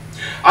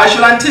 I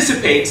shall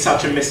anticipate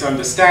such a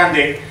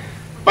misunderstanding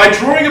by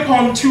drawing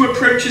upon two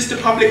approaches to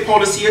public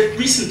policy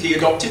recently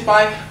adopted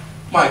by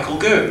Michael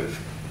Gove: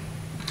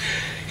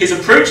 his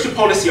approach to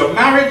policy on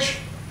marriage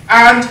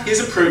and his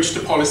approach to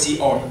policy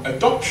on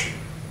adoption.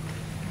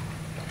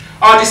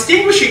 Our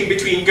distinguishing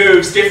between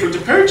Gove's different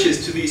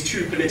approaches to these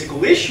two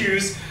political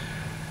issues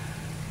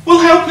will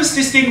help us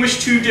distinguish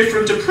two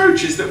different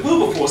approaches that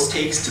Wilberforce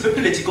takes to the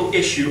political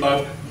issue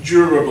of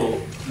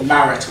durable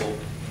marital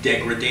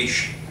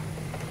degradation.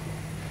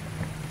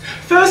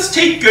 First,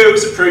 take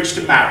Gove's approach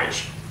to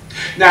marriage.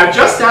 Now,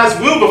 just as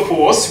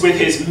Wilberforce, with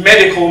his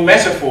medical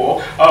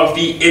metaphor of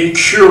the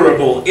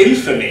incurable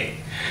infamy,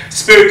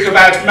 spoke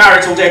about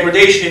marital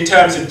degradation in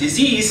terms of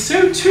disease,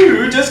 so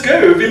too does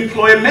Gove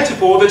employ a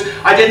metaphor that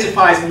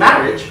identifies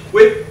marriage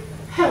with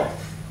health.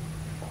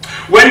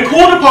 When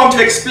called upon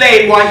to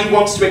explain why he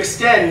wants to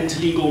extend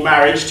legal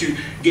marriage to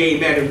gay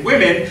men and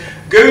women,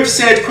 Gove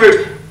said,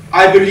 quote,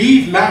 "I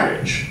believe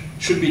marriage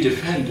should be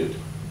defended,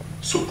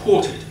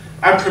 supported,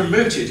 and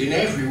promoted in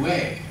every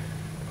way.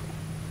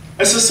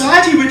 A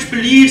society which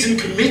believes in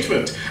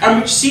commitment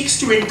and which seeks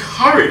to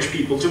encourage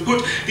people to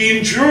put the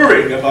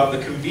enduring above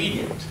the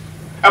convenient,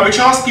 and which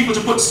asks people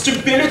to put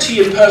stability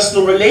in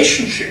personal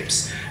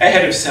relationships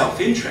ahead of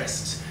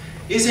self-interests,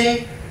 is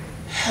a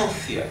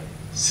healthier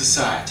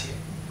society,"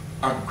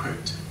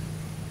 unquote.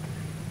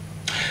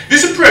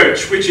 This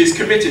approach, which is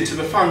committed to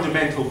the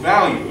fundamental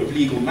value of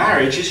legal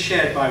marriage, is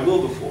shared by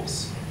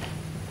Wilberforce.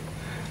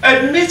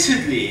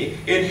 Admittedly,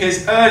 in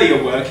his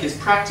earlier work, his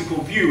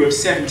Practical View of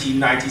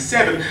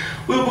 1797,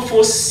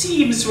 Wilberforce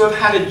seems to have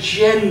had a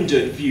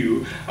gendered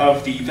view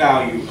of the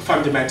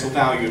fundamental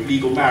value of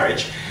legal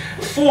marriage.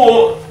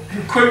 For,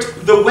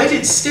 quote, "the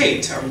wedded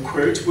state,"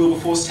 unquote,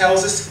 Wilberforce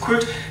tells us,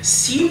 quote,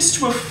 "seems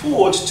to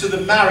afford to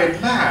the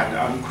married man,"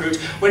 unquote,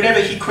 whenever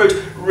he, quote,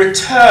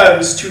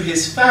 "returns to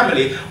his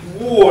family,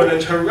 worn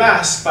and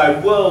harassed by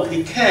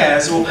worldly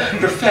cares or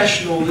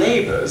professional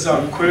labours,"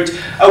 unquote,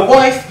 "a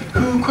wife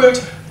who,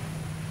 quote,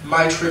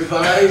 might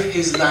revive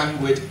his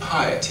languid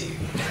piety."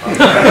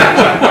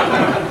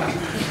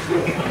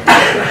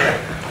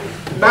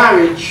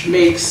 Marriage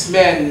makes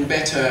men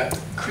better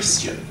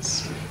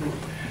Christians,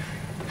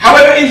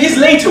 However, in his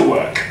later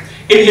work,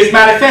 in his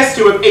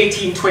manifesto of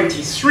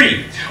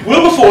 1823,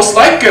 Wilberforce,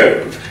 like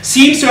Gove,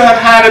 seems to have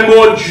had a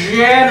more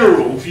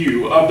general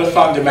view of the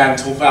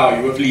fundamental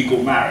value of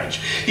legal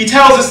marriage. He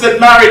tells us that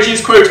marriage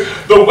is, quote,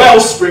 the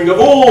wellspring of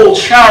all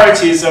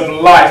charities of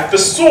life, the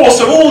source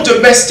of all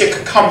domestic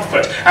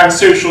comfort and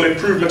social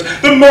improvement,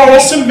 the moral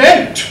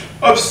cement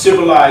of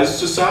civilized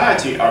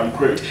society,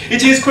 unquote.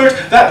 It is, quote,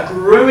 that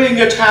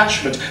growing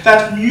attachment,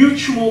 that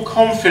mutual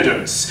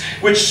confidence,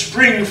 which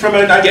spring from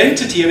an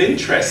identity of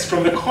interest,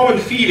 from the common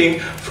feeling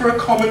for a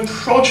common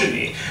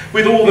progeny,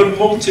 with all the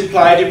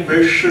multiplied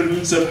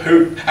emotions of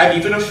hope and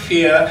even of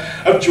fear,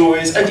 of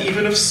joys and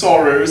even of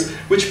sorrows,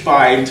 which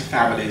bind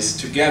families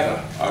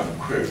together,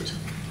 unquote.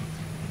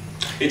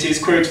 It is,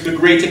 quote, the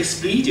great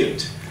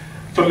expedient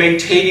for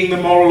maintaining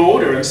the moral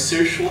order and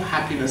social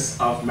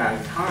happiness of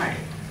mankind,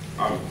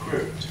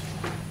 unquote.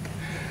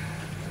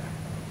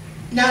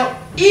 Now,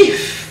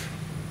 if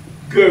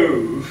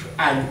Gove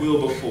and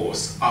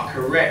Wilberforce are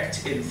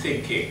correct in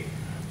thinking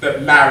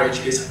that marriage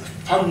is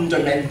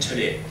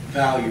fundamentally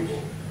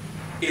valuable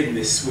in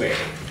this way,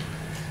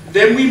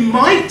 then we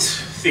might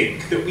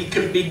think that we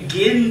can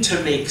begin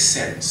to make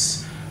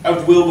sense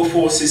of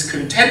Wilberforce's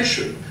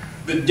contention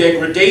that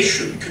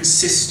degradation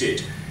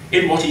consisted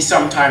in what he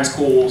sometimes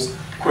calls,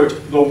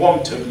 quote, the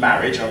want of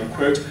marriage,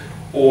 unquote,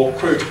 or,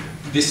 quote,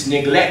 this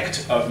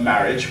neglect of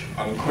marriage,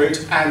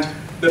 unquote, and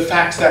the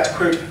fact that,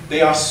 quote,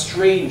 they are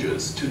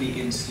strangers to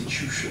the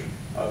institution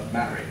of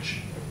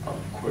marriage,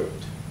 unquote.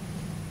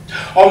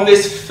 On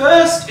this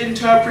first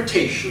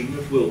interpretation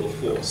of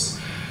Wilberforce,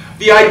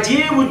 the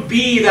idea would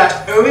be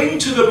that owing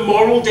to the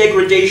moral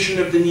degradation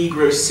of the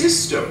Negro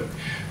system,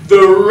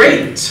 the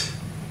rate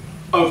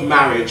of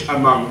marriage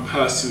among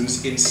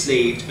persons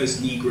enslaved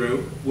as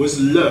Negro was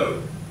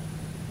low.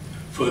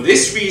 For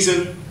this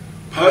reason,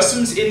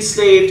 persons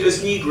enslaved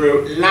as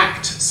Negro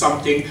lacked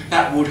something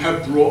that would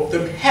have brought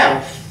them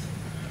health,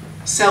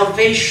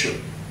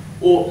 salvation,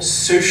 or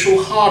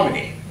social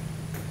harmony.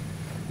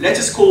 Let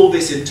us call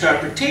this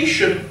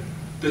interpretation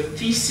the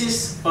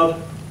thesis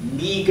of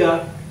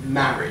meager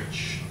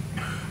marriage.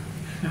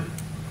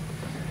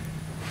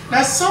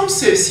 Now, some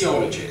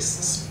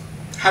sociologists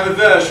have a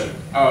version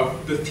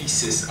of the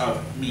thesis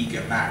of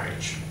meager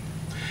marriage.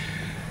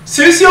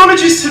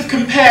 Sociologists have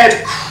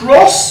compared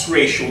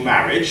cross-racial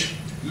marriage,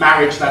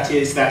 marriage that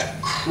is,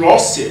 that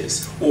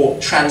crosses or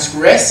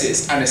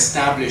transgresses an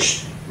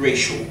established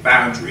racial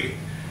boundary,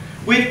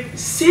 with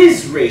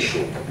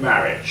cis-racial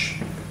marriage,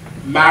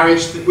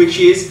 marriage which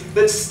is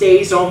that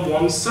stays on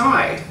one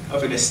side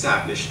of an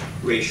established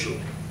racial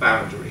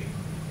boundary.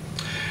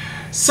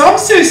 Some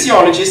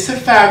sociologists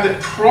have found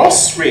that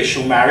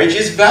cross-racial marriage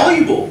is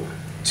valuable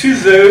to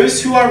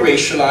those who are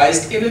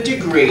racialized in a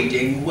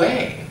degrading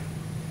way.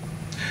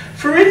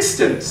 For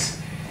instance,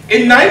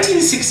 in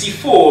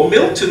 1964,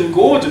 Milton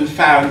Gordon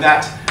found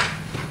that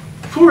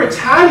for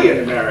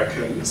Italian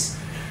Americans,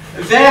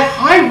 their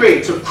high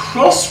rate of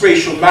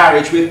cross-racial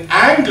marriage with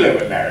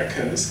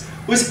Anglo-Americans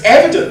was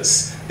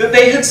evidence that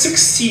they had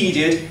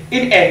succeeded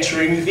in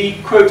entering the,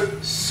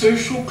 quote,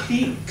 social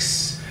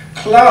cliques,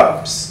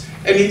 clubs,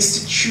 and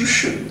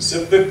institutions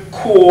of the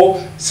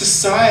core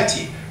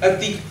society at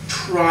the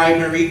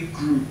primary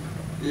group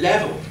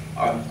level,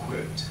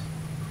 unquote.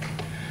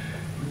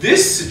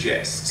 This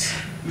suggests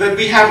that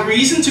we have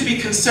reason to be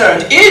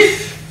concerned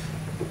if,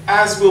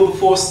 as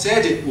Wilberforce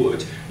said it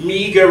would,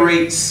 meager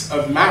rates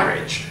of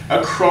marriage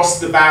across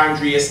the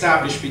boundary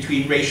established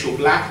between racial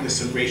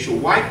blackness and racial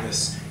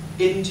whiteness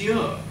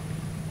endure.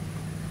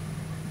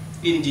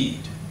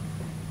 Indeed,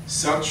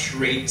 such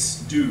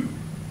rates do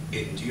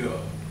endure.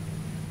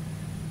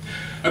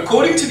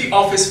 According to the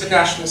Office for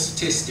National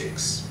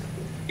Statistics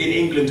in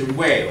England and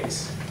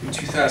Wales in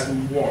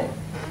 2001,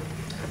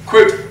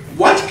 quote,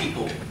 white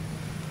people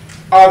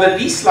are the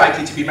least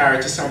likely to be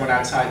married to someone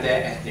outside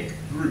their ethnic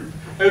group.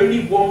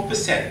 Only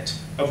 1%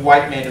 of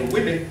white men and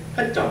women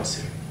had done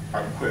so,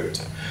 unquote.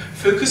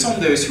 Focus on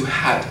those who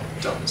had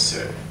done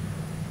so.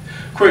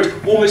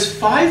 Quote, almost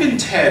 5 in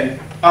 10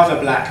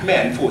 other black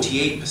men,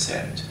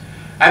 48%,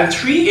 and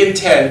 3 in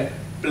 10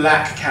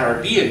 black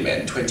Caribbean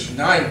men,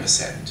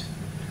 29%,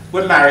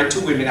 were married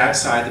to women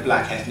outside the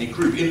black ethnic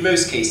group, in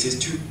most cases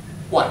to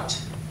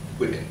white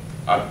women,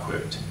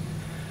 unquote.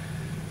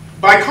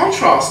 By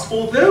contrast,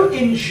 although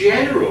in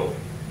general,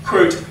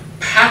 quote,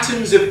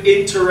 patterns of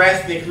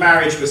interethnic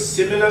marriage were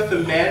similar for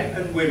men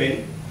and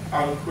women,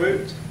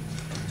 unquote,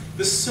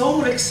 the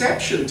sole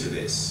exception to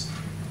this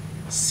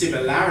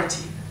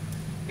similarity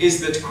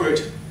is that,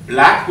 quote,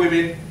 black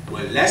women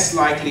were less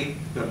likely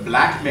than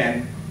black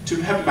men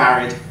to have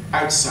married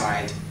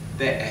outside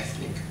their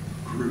ethnic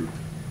group,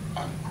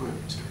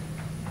 unquote.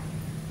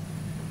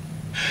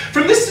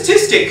 From this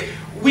statistic,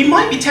 we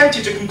might be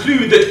tempted to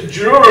conclude that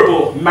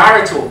durable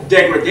marital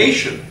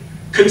degradation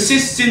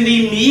consists in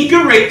the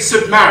meager rates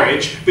of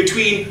marriage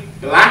between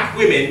black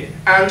women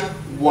and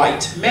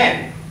white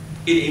men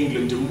in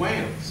England and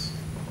Wales.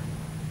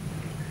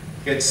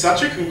 Yet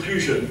such a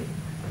conclusion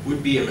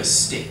would be a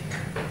mistake.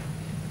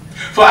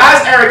 For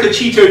as Erica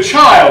Cheeto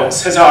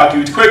Childs has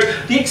argued, quote,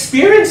 the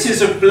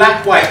experiences of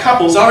black-white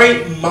couples are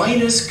a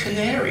miner's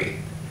canary,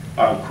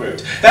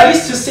 unquote. That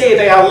is to say,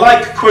 they are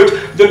like, quote,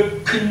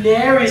 the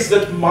canaries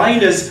that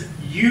miners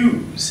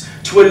use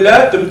to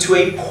alert them to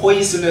a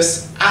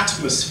poisonous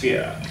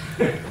atmosphere,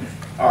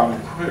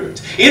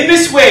 unquote. In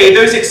this way,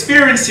 those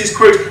experiences,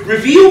 quote,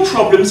 reveal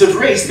problems of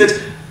race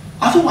that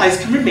otherwise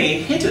can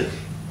remain hidden,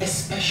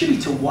 especially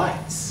to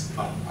whites,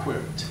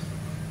 unquote.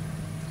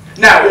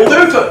 Now,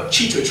 although for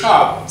Cheeto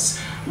Childs,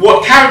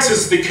 what counts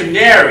as the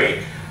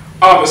canary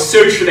are the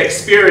social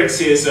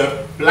experiences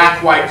of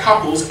black-white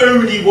couples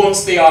only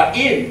once they are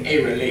in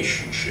a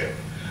relationship,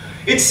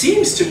 it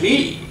seems to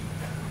me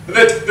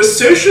that the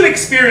social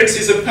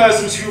experiences of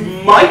persons who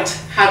might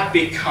have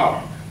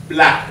become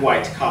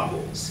black-white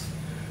couples,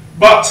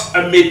 but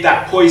amid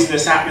that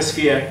poisonous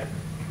atmosphere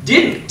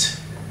didn't,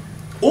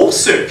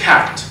 also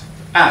count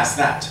as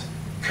that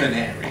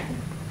canary.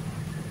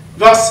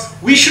 Thus,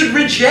 we should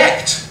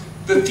reject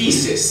the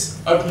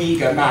thesis of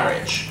meagre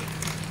marriage,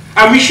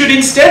 and we should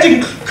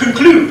instead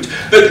conclude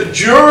that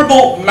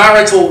durable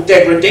marital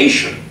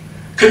degradation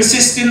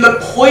consists in the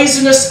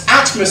poisonous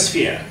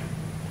atmosphere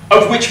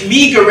of which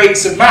meagre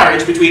rates of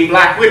marriage between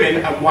black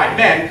women and white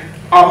men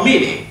are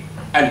merely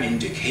an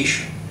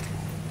indication.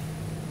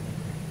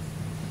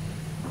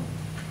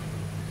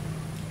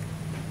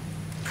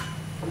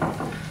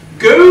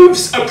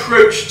 Gove's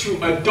approach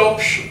to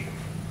adoption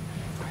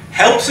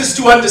helps us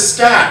to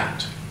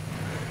understand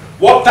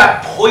what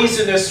that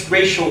poisonous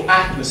racial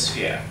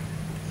atmosphere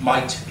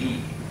might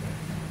be.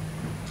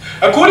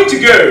 According to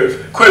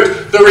Gove,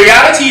 quote, the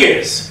reality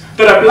is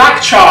that a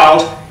black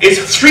child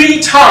is 3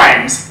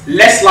 times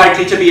less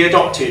likely to be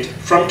adopted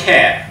from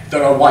care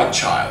than a white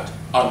child,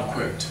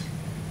 unquote.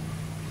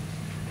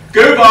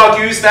 Gove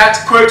argues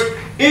that, quote,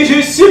 it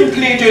is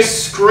simply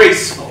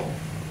disgraceful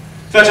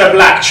that a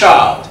black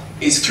child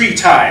is 3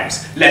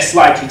 times less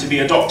likely to be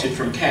adopted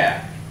from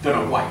care than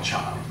a white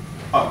child,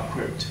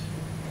 unquote.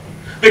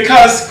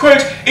 Because,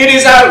 quote, it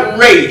is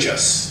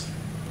outrageous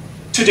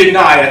to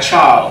deny a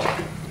child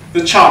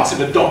the chance of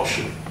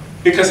adoption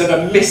because of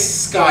a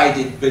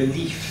misguided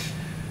belief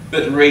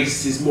that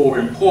race is more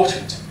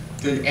important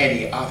than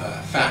any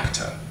other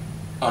factor,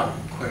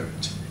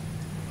 unquote.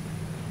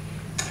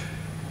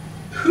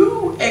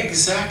 Who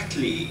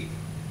exactly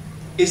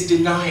is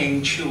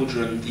denying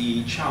children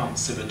the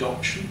chance of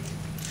adoption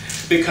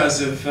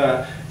because of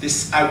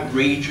this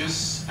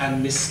outrageous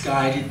and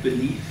misguided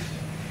belief?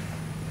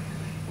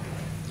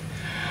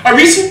 A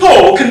recent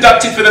poll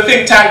conducted for the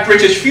think tank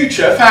British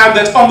Future found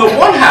that, on the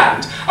one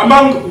hand,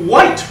 among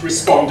white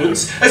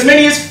respondents, as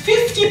many as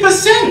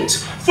 50%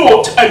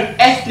 thought an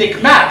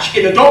ethnic match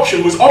in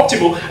adoption was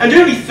optimal, and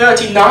only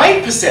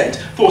 39%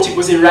 thought it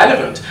was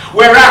irrelevant.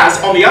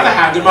 Whereas, on the other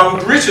hand, among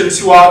Britons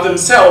who are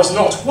themselves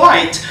not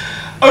white,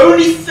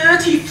 only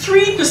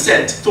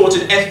 33% thought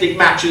an ethnic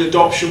match in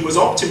adoption was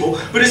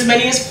optimal, but as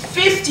many as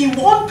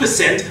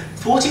 51%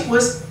 thought it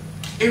was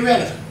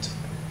irrelevant.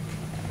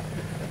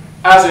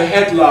 As a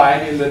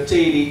headline in the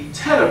Daily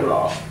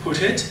Telegraph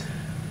put it,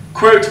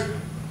 quote,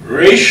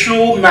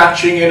 racial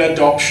matching in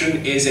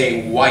adoption is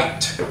a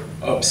white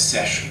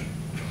obsession,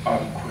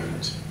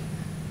 unquote.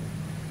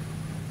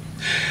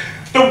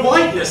 The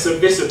whiteness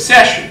of this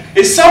obsession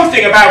is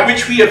something about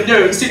which we have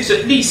known since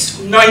at least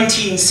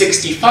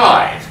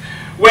 1965,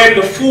 when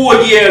the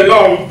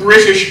 4-year-long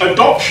British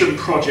adoption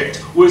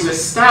project was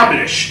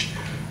established,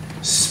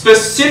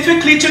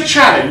 specifically to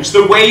challenge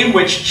the way in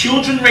which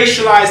children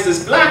racialized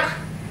as black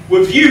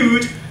were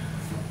viewed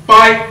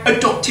by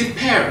adoptive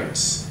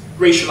parents,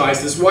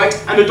 racialized as white,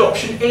 and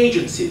adoption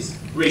agencies,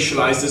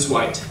 racialized as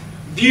white,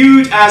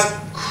 viewed as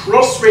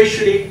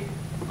cross-racially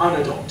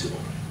unadoptable.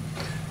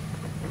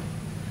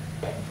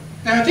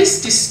 Now,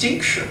 this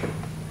distinction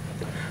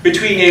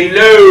between a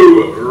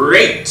low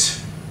rate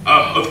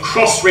of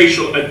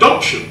cross-racial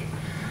adoption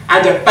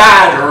and a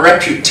bad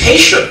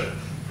reputation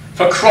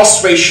for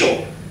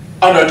cross-racial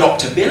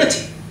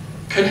unadoptability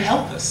can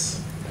help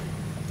us.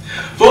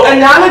 For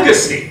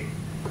analogously,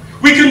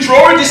 we can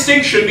draw a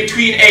distinction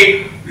between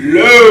a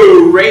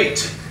low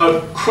rate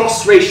of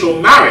cross-racial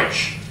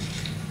marriage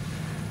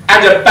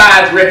and a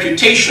bad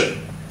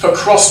reputation for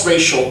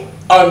cross-racial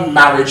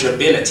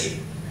unmarriageability.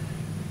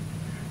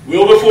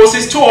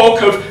 Wilberforce's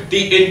talk of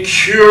the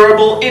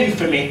incurable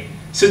infamy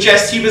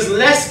suggests he was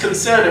less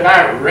concerned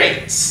about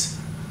rates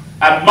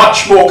and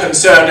much more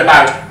concerned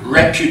about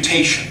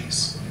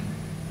reputations.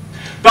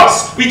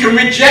 Thus, we can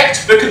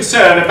reject the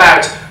concern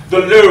about the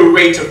low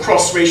rate of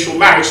cross-racial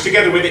marriage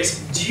together with its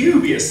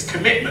dubious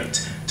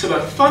commitment to the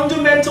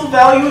fundamental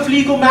value of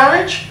legal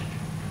marriage.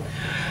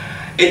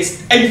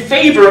 It's in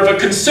favor of a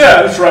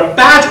concern for a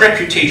bad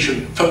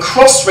reputation for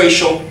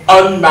cross-racial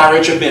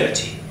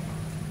unmarriageability.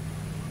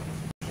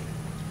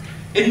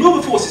 In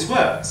Wilberforce's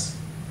words,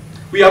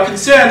 we are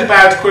concerned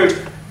about, quote,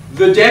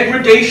 the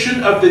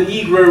degradation of the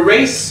Negro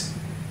race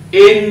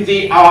in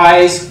the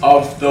eyes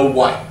of the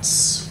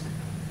whites,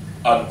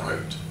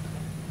 unquote.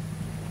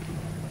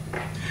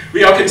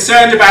 We are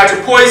concerned about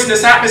a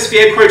poisonous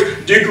atmosphere,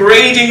 quote,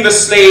 degrading the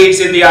slaves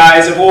in the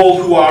eyes of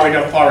all who are in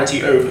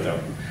authority over them,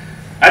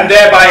 and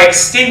thereby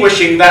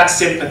extinguishing that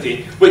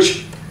sympathy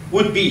which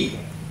would be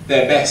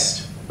their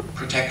best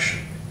protection,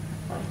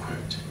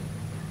 unquote.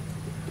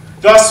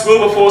 Thus,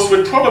 Wilberforce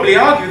would probably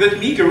argue that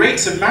meager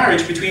rates of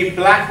marriage between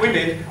black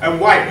women and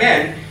white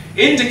men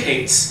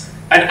indicates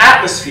an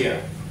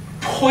atmosphere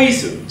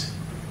poisoned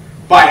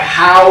by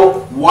how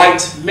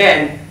white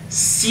men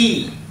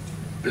see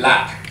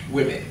black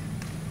women.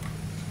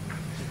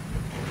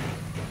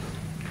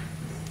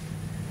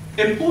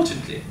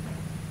 Importantly,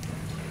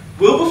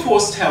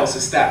 Wilberforce tells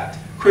us that,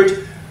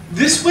 quote,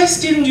 this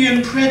West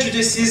Indian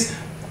prejudice is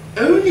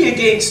only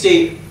against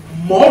a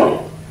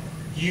moral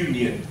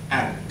union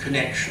and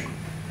connection.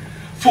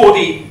 For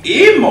the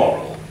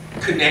immoral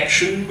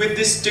connection with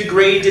this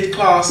degraded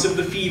class of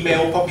the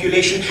female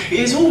population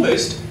is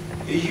almost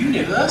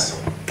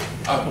universal,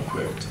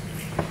 unquote.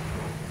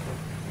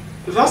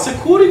 Thus,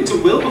 according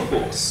to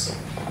Wilberforce,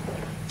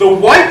 the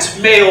white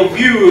male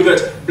view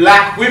that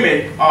black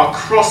women are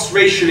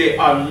cross-racially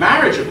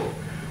unmarriageable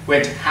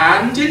went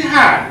hand in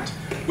hand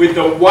with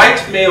the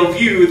white male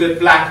view that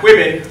black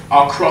women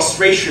are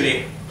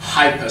cross-racially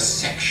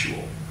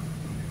hypersexual.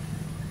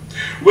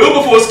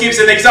 Wilberforce gives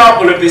an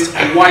example of this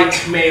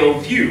white male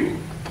view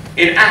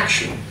in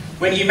action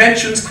when he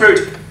mentions, quote,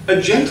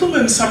 a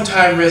gentleman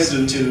sometime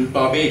resident in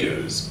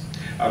Barbados,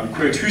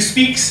 unquote, who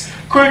speaks,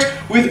 quote,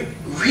 with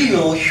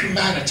real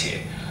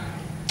humanity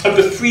of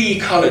the free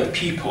coloured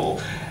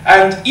people,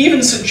 and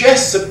even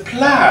suggests a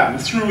plan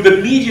through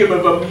the medium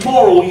of a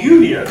moral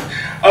union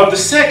of the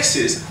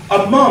sexes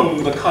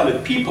among the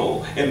coloured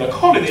people in the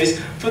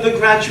colonies for the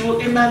gradual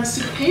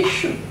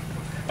emancipation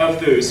of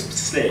those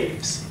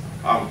slaves,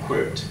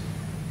 unquote.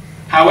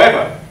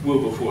 However,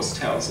 Wilberforce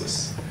tells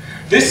us,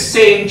 this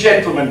same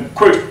gentleman,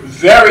 quote,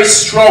 very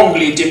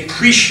strongly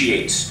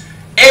depreciates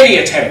any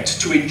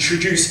attempt to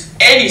introduce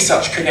any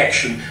such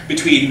connection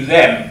between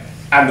them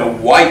and the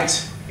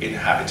white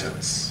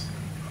inhabitants,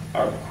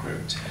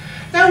 unquote.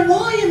 Now,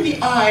 why in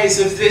the eyes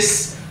of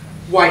this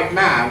white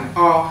man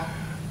are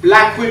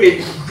black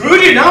women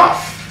good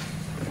enough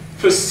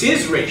for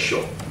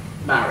cisracial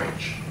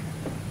marriage,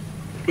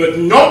 but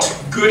not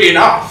good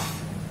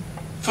enough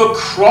for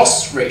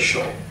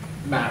cross-racial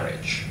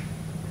marriage?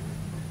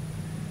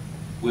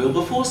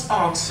 Wilberforce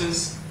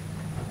answers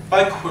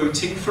by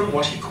quoting from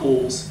what he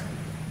calls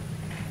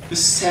the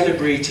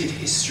celebrated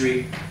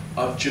history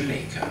of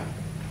Jamaica.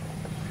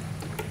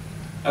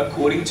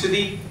 According to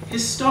the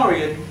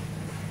historian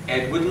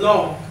Edward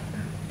Long,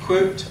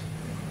 quote,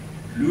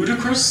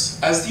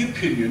 ludicrous as the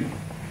opinion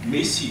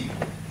may seem,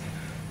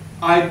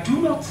 I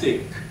do not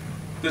think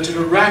that an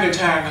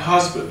orangutan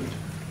husband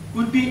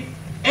would be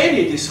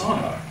any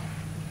dishonour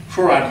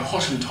for an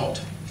Hottentot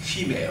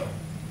female.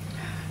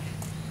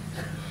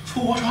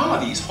 For what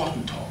are these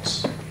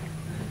Hottentots?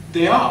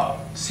 They are,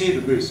 say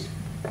the most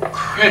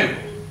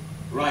credible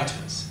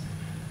writers,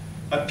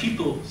 a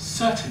people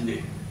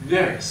certainly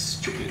very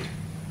stupid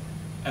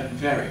and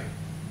very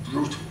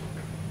brutal,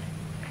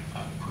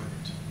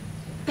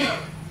 unquote.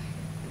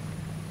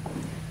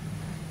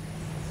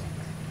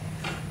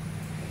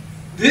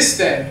 This,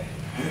 then,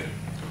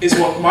 is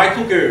what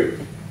Michael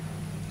Gove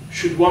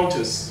should want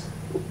us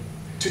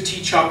to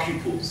teach our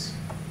pupils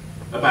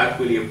about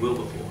William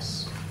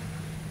Wilberforce.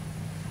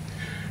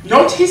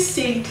 Not his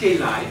saintly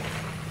life,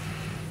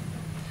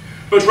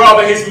 but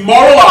rather his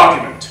moral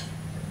argument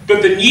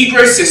that the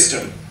Negro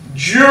system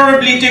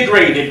durably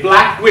degraded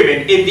black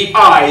women in the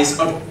eyes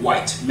of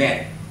white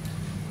men.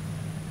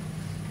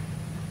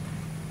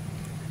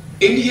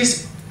 In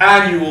his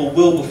annual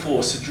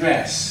Wilberforce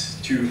address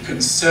to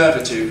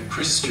Conservative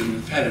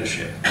Christian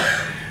Fellowship,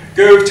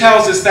 Gove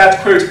tells us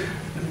that, quote,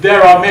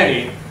 there are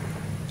many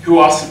who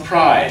are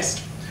surprised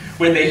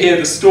when they hear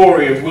the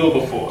story of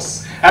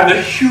Wilberforce and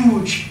the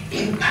huge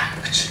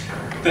impact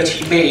that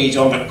he made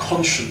on the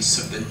conscience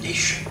of the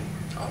nation,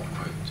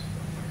 unquote.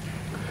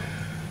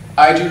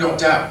 I do not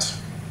doubt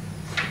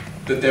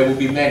that there will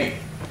be many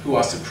who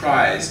are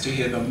surprised to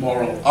hear the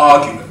moral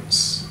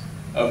arguments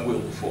of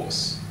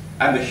Wilberforce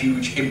and the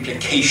huge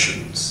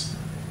implications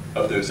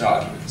of those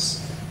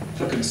arguments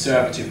for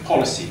conservative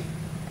policy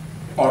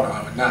on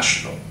our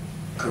national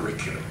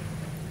curriculum.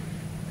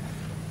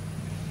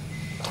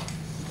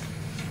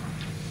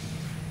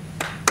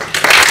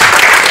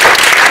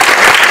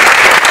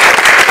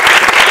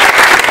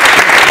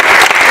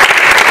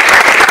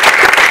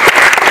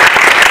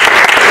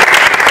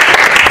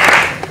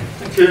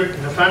 Thank you,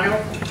 Nathaniel.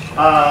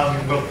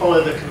 We'll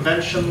follow the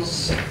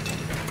conventions.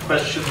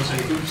 Questions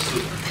in groups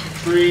of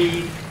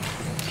 3.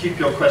 Keep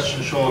your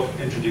question short.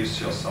 Introduce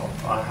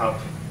yourself. I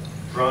have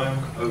Brian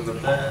over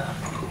there.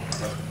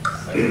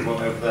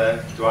 One over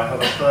there. Do I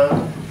have a third?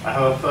 I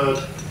have a third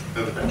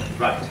over there.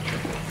 Right.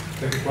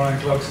 Thank you,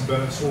 Brian Clarkson,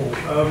 Bernard Hall.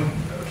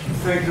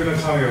 Thank you,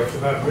 Nathaniel, for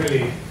that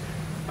really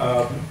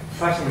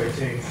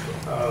fascinating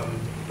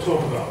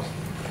talk about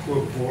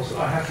Wilberforce.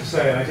 I have to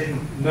say I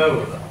didn't know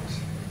about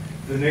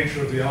the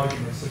nature of the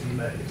arguments that he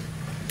made.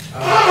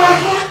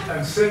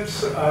 And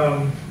since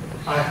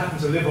I happen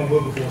to live on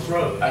Wilberforce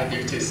Road, I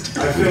noticed.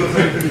 I feel as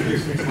though you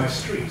introduced me to my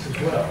street as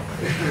well,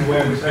 in a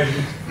way which I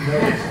didn't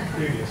notice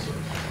previously.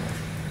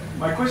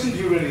 My question to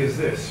you really is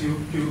this. You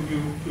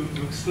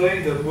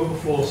explained that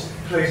Wilberforce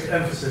placed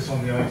emphasis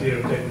on the idea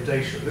of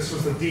degradation. This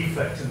was the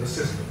defect in the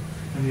system,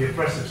 in the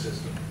oppressive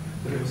system,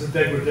 that it was a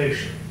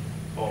degradation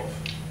of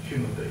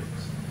human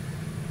beings.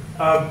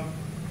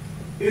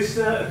 Is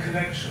there a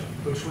connection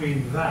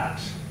between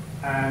that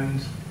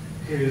and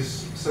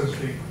his, so to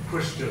speak,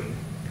 Christian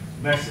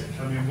message?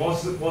 I mean,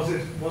 was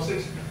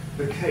it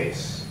the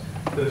case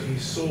that he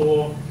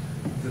saw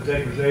the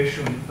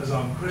degradation as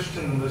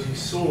unchristian, and that he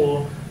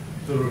saw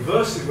the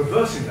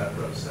reversing that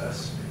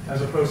process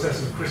as a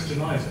process of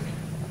Christianizing?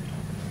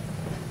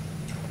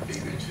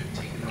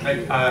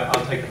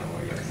 I'll take another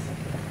one, yes.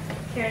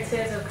 Karen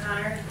Sayers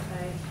O'Connor.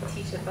 I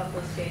teach at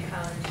Buffalo State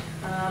College.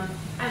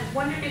 I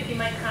wondered if you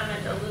might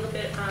comment a little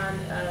bit on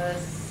a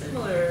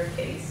similar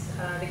case,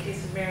 the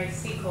case of Mary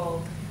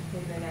Seacole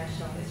in the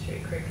National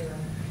History curriculum.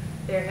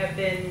 There have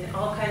been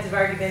all kinds of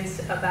arguments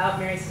about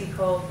Mary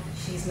Seacole.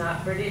 She's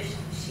not British,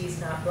 she's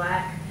not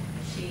black,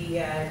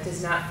 she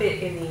does not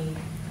fit in the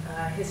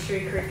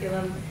history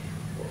curriculum.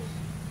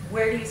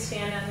 Where do you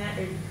stand on that,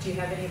 or do you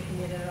have any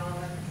opinion at all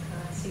on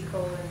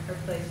Seacole and her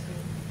place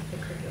in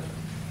the curriculum?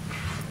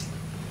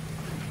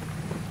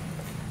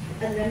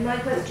 And then my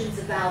question's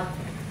about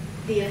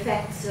the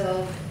effects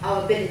of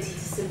our ability to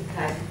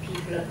sympathise with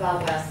people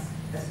above us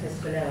as opposed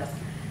to below us.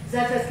 So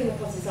I first came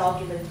across this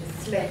argument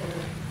with Smith and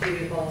the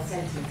theory of moral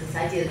sentiment, this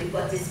idea that we've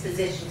got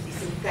disposition to be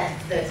sympathetic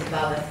to those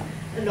above us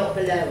and not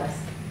below us.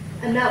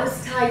 And that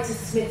was tied to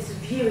Smith's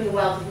view in the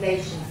Wealth of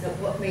Nations that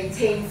what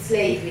maintains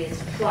slavery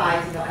is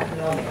pride and not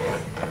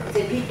economics.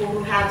 So people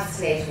who have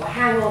slaves will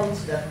hang on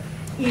to them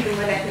even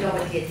when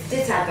economically it's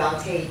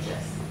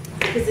disadvantageous,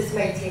 because this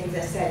maintains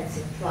their sense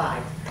of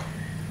pride.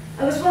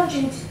 I was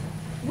wondering,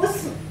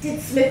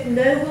 did Smith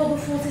know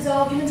Wilberforce's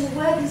argument, or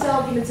were these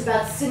arguments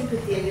about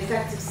sympathy and the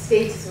effect of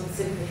status on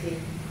sympathy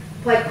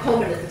quite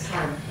common at the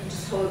time? I'm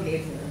just totally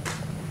ignorant. I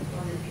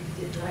wondered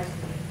if you did write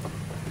for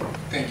me.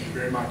 Thank you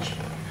very much.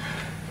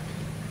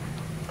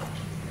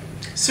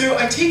 So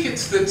I take it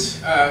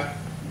that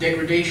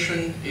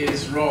degradation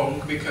is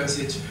wrong because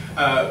it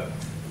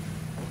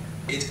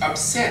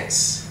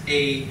upsets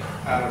an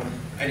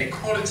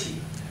equality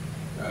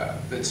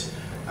that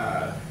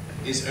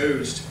is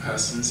owed to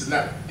persons, and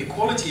that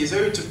equality is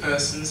owed to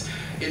persons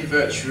in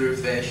virtue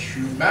of their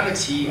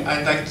humanity,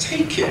 and I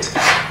take it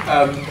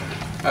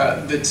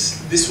that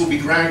this will be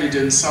grounded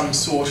in some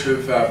sort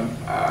of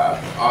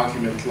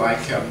argument like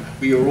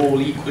we are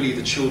all equally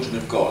the children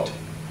of God.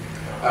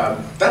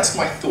 That's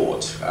my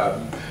thought,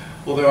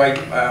 although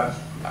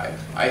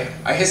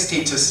I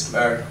hesitate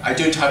to, I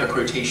don't have a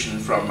quotation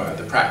from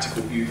the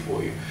practical view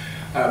for you,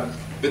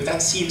 but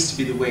that seems to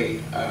be the way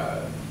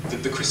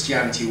that the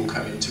Christianity will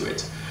come into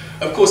it.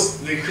 Of course,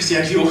 the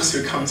Christianity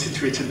also comes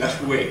into it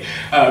another way.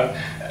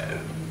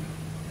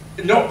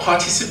 Not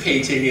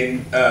participating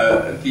in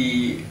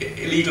the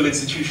legal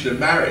institution of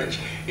marriage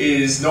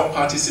is not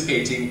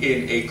participating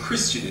in a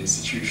Christian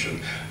institution.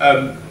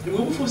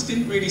 Wilberforce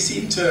didn't really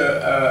seem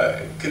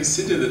to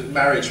consider that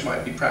marriage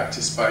might be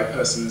practiced by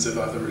persons of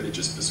other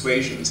religious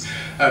persuasions.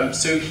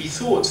 So he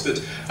thought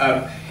that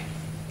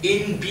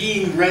in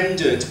being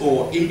rendered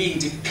or in being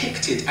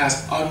depicted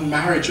as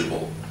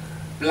unmarriageable,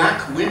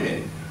 black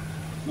women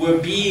were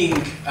being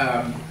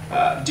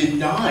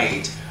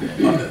denied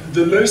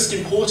the most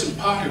important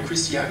part of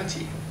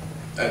Christianity.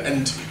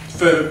 And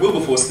for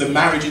Wilberforce, the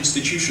marriage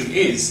institution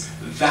is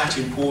that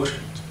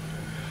important.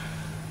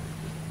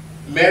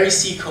 Mary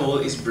Seacole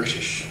is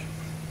British.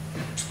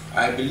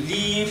 I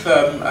believe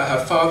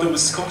her father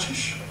was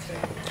Scottish.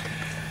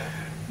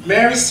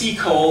 Mary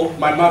Seacole,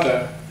 my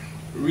mother,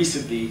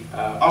 recently,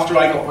 after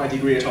I got my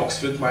degree at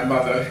Oxford, my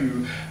mother,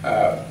 who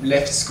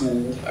left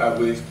school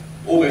with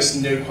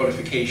almost no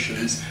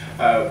qualifications,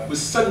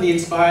 was suddenly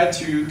inspired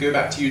to go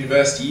back to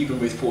university even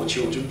with 4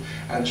 children,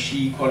 and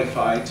she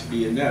qualified to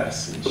be a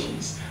nurse, and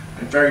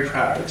I'm very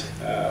proud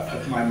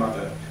of my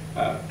mother,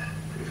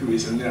 who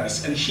is a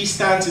nurse. And she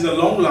stands in a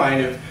long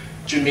line of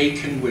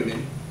Jamaican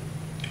women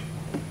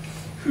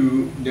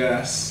who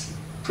nurse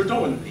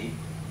predominantly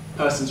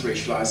persons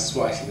racialized as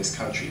white in this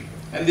country.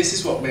 And this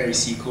is what Mary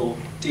Seacole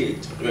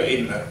did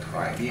in the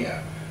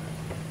Crimea.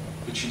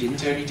 But she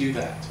didn't only do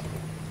that.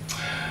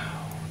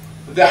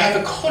 I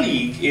have a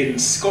colleague in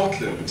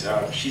Scotland,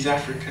 she's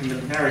African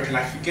American,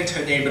 I forget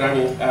her name, but I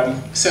will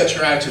search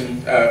her out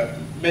and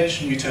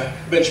mention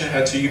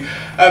her to you.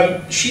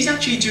 She's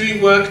actually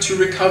doing work to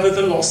recover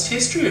the lost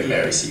history of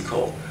Mary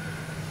Seacole.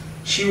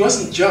 She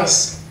wasn't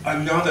just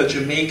another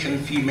Jamaican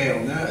female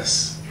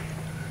nurse.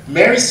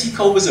 Mary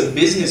Seacole was a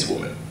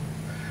businesswoman.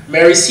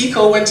 Mary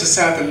Seacole went to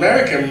South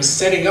America and was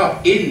setting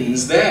up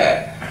inns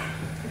there.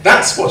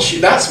 That's why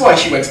she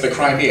went to the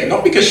Crimea,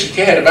 not because she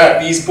cared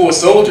about these poor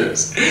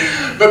soldiers,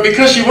 but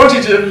because she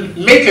wanted to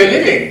make a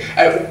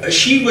living.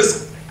 She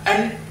was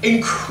an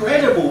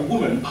incredible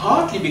woman,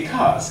 partly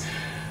because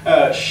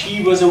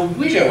she was a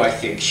widow, I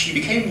think. She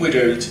became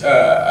widowed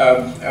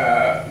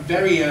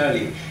very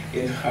early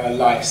in her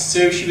life.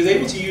 So she was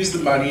able to use the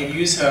money and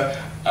use her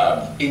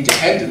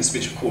independence,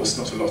 which of course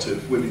not a lot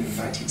of women in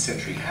the 19th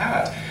century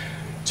had,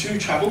 to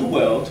travel the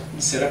world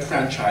and set up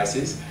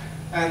franchises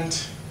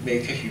and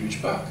make a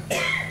huge buck.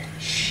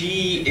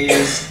 She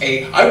is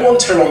I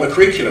want her on the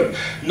curriculum,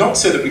 not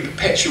so that we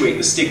perpetuate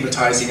the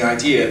stigmatizing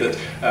idea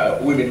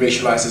that women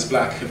racialized as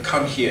black have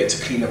come here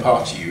to clean up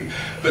after you,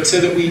 but so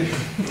that we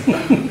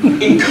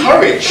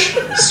encourage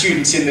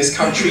students in this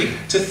country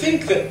to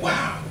think that,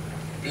 wow,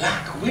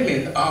 black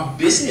women are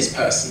business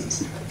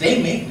persons.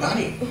 They make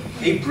money.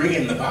 They bring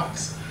in the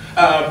bucks.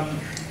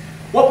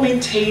 What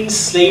maintains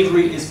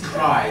slavery is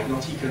pride,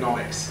 not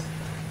economics.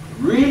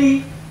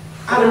 Really?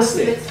 Adam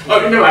Smith.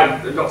 Oh, no,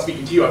 I'm not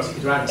speaking to you, I'm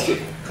speaking to Adam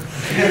Smith.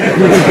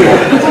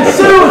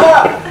 So,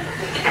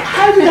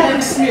 how did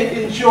Adam Smith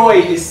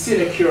enjoy his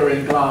sinecure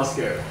in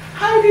Glasgow?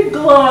 How did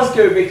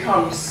Glasgow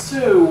become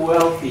so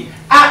wealthy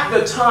at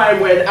the time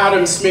when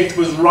Adam Smith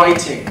was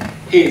writing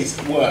his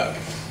work?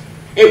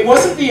 It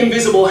wasn't the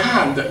invisible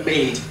hand that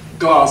made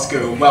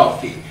Glasgow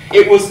wealthy.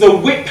 It was the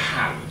whip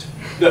hand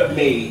that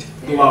made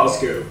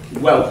Glasgow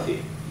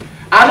wealthy.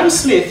 Adam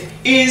Smith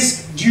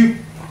is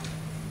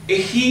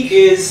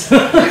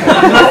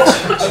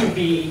not to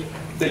be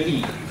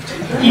believed.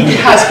 He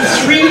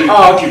has 3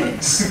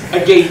 arguments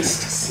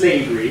against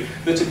slavery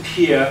that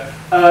appear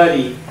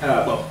early,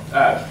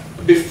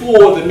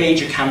 before the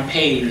major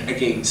campaign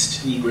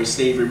against Negro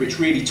slavery, which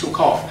really took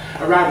off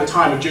around the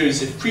time of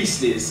Joseph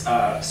Priestley's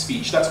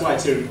speech. That's why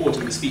it's so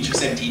important, the speech of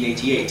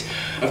 1788.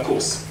 Of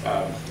course,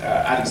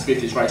 Adam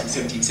Smith is writing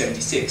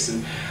 1776,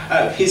 and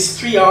his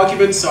 3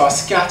 arguments are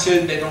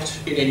scattered. They're not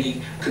in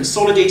any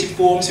consolidated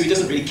form, so he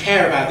doesn't really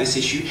care about this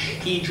issue.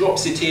 He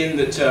drops it in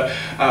that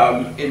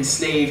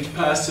enslaved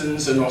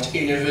persons are not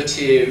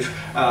innovative,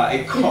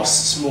 it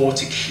costs more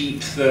to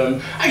keep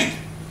them.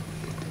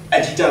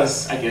 And he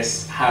does, I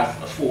guess,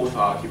 have a 4th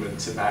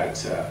argument about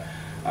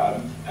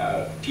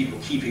people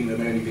keeping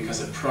them only because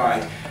of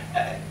pride.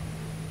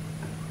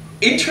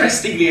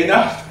 Interestingly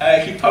enough,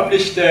 he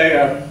published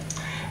an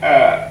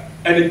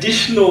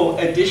additional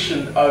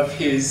edition of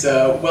his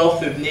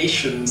Wealth of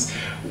Nations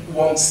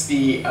once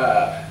the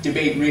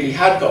debate really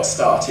had got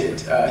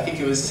started. I think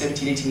it was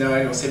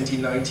 1789 or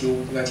 1790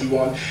 or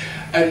 91.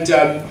 And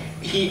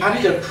he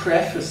added a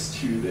preface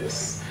to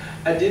this.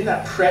 And in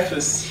that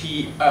preface,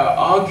 he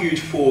argued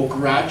for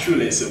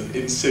gradualism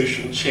in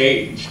social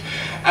change.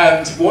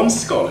 And one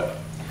scholar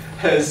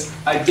has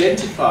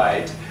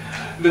identified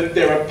that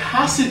there are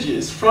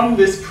passages from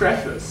this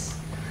preface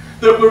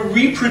that were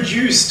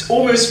reproduced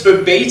almost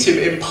verbatim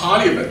in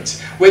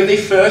Parliament when they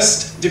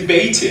first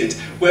debated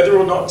whether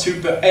or not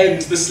to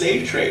end the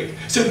slave trade.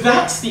 So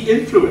that's the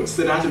influence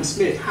that Adam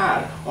Smith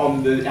had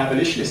on the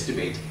abolitionist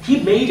debate.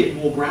 He made it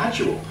more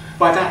gradual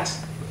by that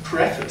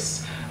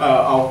preface.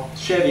 I'll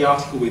share the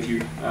article with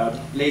you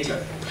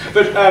later.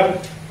 But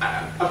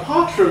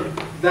apart from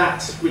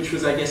that, which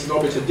was, I guess, an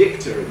obiter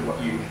dicta in what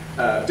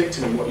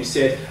you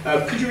said,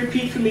 could you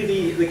repeat for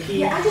me the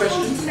key questions? I just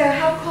wanted to know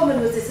how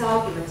common was this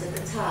argument at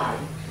the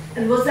time,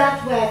 and was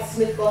that where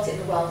Smith got it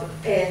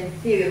in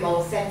Theory of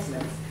Moral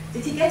Sentiments?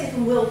 Did he get it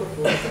from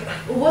Wilberforce,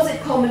 or was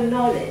it common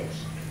knowledge,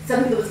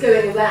 something that was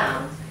going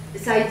around?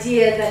 This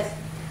idea that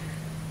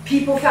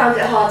people found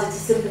it harder to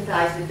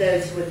sympathise with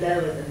those who were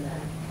lower than them.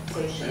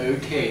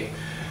 Okay,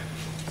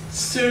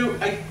 so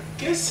I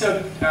guess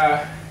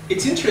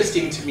it's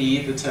interesting to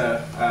me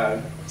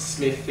that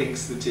Smith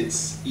thinks that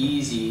it's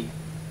easy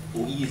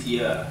or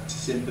easier to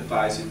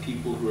sympathise with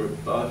people who are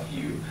above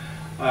you.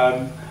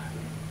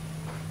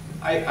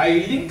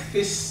 I link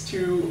this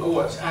to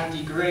what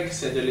Andy Gregg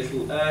said a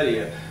little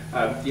earlier,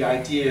 the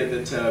idea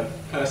that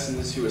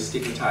persons who are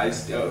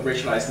stigmatised,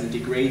 racialised in a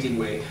degrading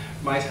way,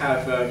 might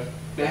have a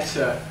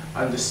better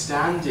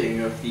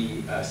understanding of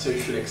the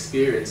social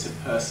experience of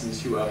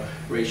persons who are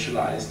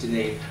racialized in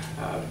a,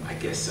 I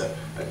guess, a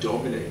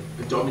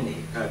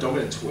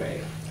dominant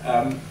way.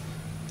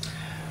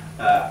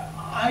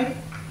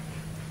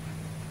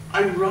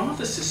 I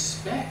rather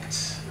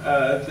suspect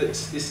that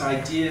this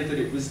idea that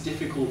it was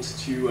difficult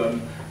to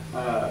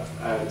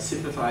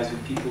sympathize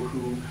with people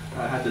who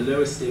had the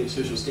lowest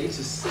social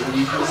status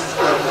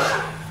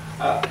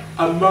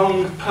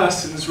among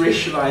persons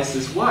racialized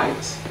as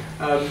white,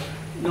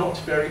 not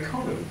very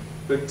common,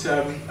 but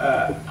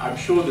I'm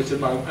sure that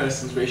among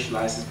persons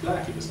racialized as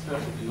black, it was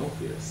perfectly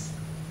obvious.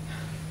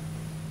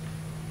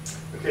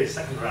 Okay,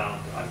 second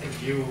round. I think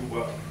you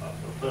were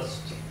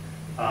first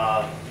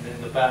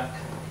in the back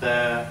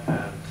there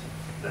and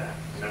there.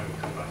 And then we'll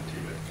come back to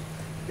you.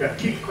 Yeah,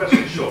 keep the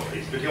questions short,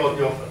 please, but you're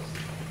first.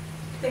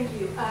 Thank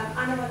you.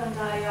 Anna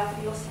Madandaya,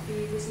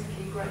 philosophy,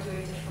 recently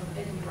graduated from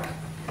Edinburgh.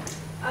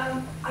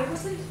 Can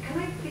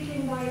I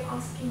begin by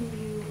asking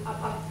you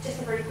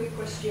just a very quick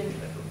question?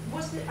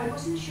 I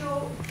wasn't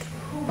sure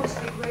who was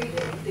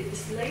degraded. The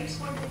slaves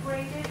were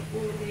degraded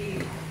or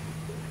the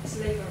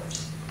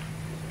slavers?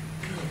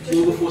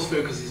 Wilberforce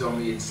focuses on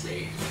the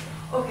enslaved.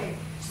 Okay,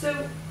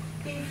 so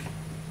if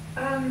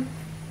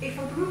if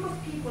a group of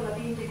people are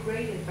being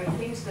degraded by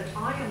things that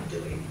I am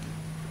doing,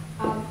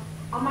 am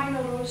I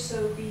not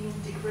also being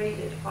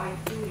degraded by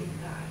doing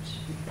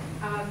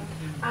that?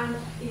 And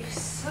if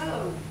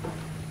so,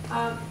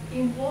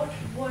 in what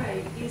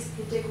way is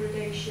the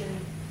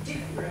degradation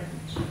different,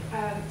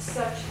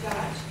 such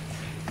that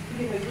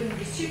it wouldn't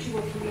be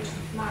suitable for me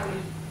to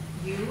marry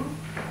you,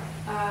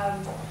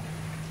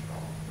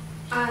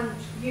 and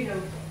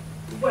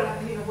what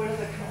are the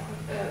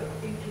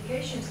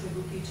implications there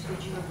would be to the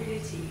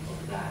durability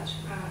of that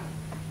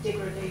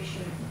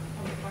degradation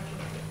on the part of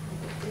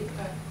the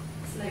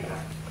slaver?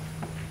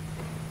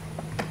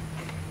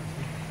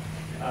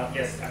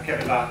 Yes, I'm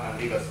Kevin Bach, I'm a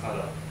legal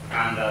scholar,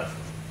 and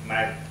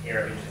my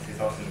area of interest is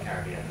also in the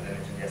Caribbean, as I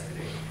mentioned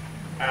yesterday.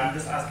 I'm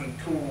just asking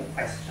two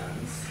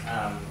questions.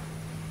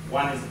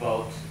 One is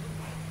about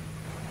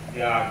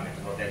the argument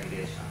about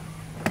degradation.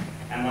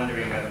 I'm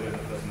wondering whether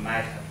Wilberforce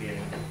might have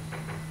been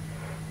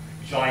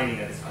joining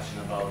a discussion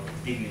about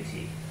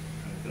dignity,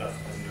 and the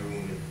philosophers in the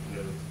room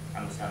will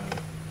understand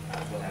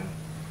what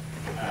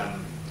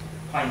I'm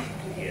pointing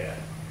to here.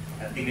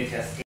 Dignity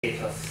as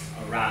status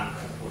or rank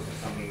as opposed to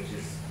something which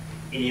is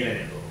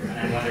inalienable. And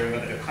I'm wondering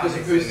whether the context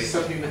as opposed to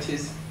something that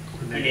is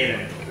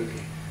inalienable.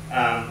 Okay.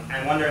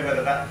 I'm wondering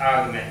whether that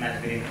argument might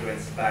have been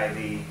influenced by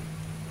the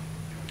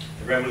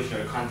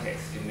revolutionary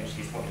context in which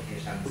these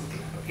publications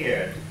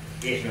appeared,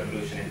 the Asian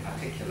Revolution in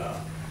particular,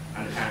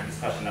 and the kind of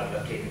discussion that would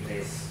have taken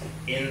place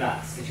in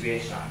that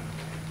situation,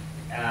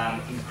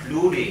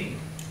 including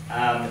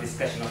the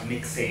discussion of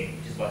mixing,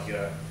 which is what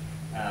your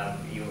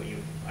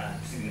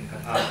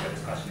significant part of your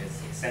discussion is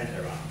centered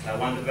around. So I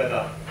wonder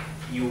whether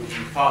you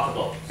thought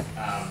about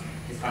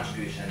his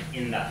contribution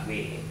in that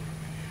way.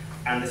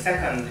 And the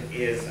second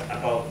is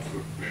about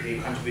the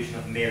contribution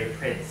of Mary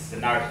Prince, the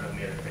narrative of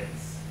Mary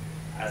Prince.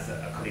 As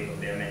a colleague over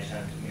there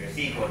mentioned, Mary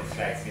Seacole, it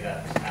strikes me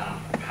that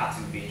perhaps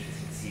it would be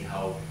interesting to see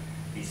how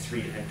these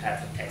three different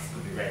types of texts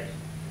could be read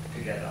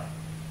together.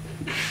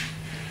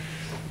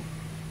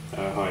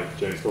 Hi,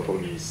 James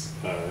Bartholomew's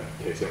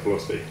KCF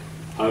Philosophy.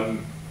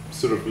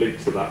 Sort of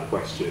linked to that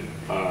question,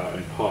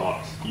 in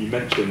part, you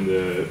mentioned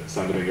the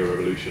San Domingo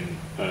Revolution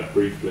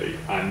briefly,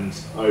 and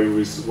I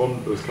was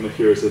kind of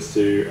curious as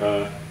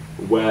to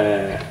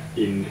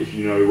if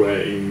you know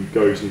where in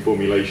Gove's new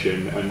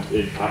formulation and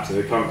perhaps in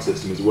the current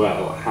system as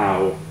well,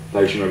 how the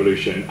Haitian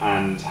Revolution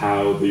and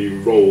how the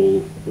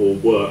role or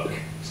work,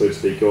 so to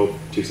speak, of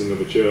Toussaint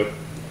Louverture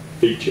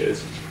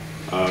features,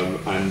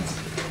 and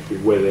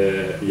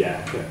whether,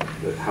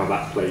 how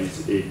that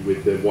plays in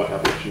with the white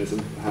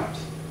abolitionism,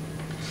 perhaps.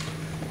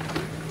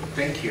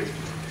 Thank you.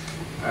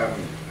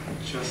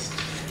 Just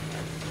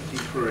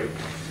for a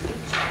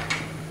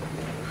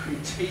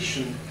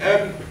quotation.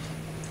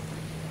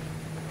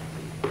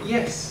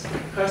 Yes,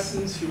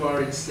 persons who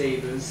are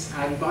enslavers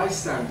and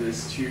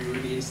bystanders to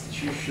the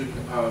institution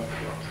of,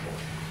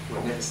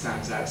 what never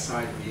stands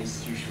outside of the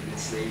institution of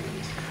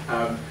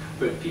enslavement,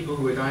 but people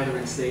who are neither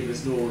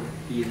enslavers nor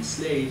be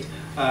enslaved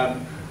are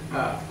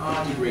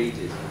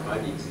degraded by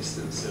the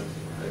existence of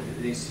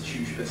an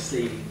institution, a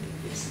slaving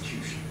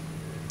institution.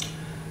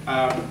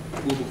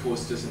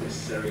 Wilberforce doesn't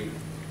necessarily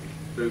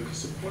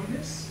focus upon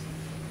this,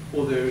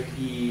 although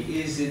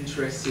he is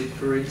interested,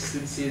 for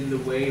instance, in the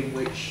way in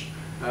which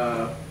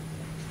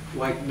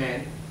white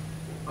men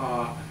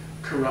are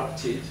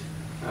corrupted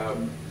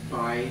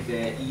by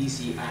their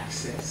easy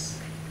access,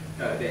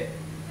 their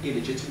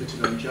illegitimate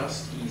and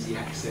unjust easy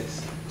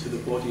access to the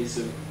bodies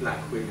of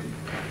black women.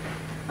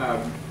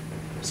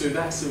 So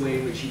that's the way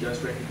in which he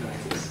does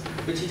recognize this.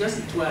 But he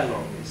doesn't dwell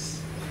on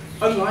this,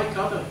 unlike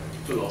other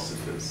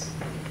philosophers.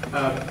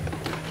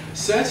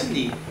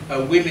 Certainly,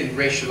 women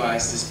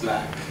racialized as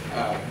black,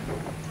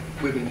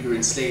 women who were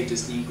enslaved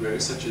as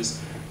Negroes, such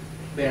as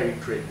Mary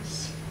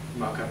Prince,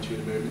 whom I'll come to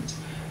in a moment,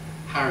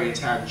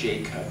 Harriet Ann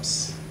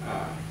Jacobs,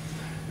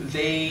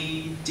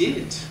 they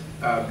did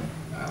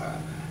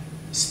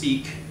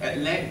speak at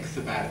length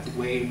about the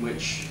way in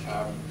which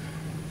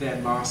their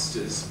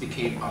masters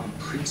became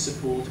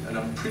unprincipled, an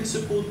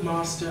unprincipled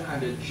master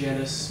and a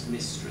jealous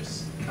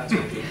mistress. That's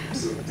what Jacobs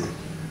said.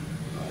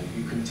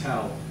 You can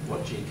tell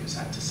what Jacobs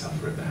had to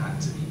suffer at the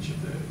hands of each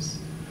of those.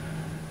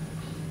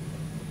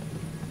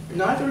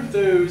 Neither of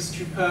those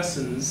two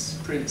persons,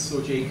 Prince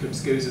or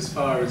Jacobs, goes as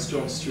far as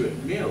John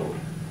Stuart Mill,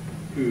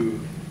 who,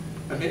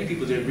 and many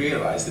people don't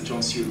realize that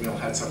John Stuart Mill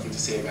had something to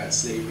say about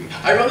slavery.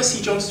 I rather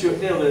see John Stuart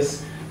Mill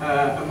as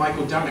a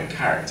Michael Dummett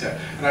character,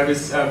 and I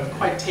was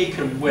quite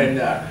taken when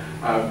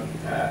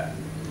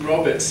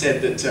Robert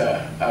said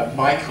that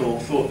Michael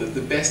thought that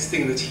the best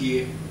thing that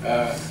he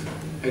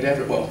had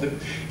ever,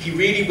 he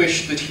really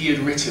wished that he had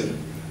written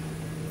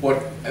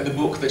the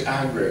book that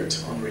Anne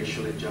wrote on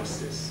racial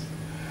injustice.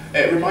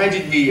 It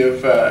reminded me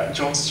of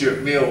John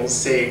Stuart Mill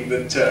saying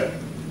that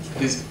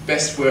his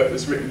best work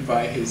was written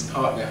by his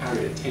partner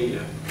Harriet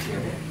Taylor.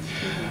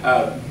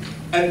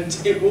 And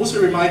it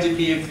also reminded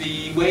me of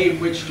the way in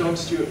which John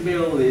Stuart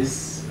Mill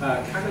is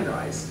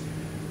canonized.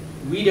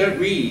 We don't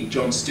read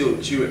John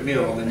Stuart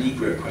Mill on the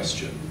Negro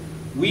question.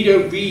 We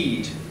don't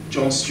read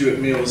John Stuart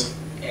Mill's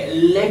a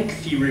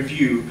lengthy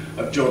review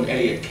of John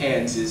Eliot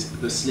Keynes's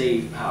The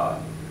Slave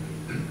Power.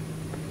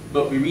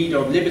 But we read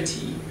on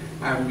liberty,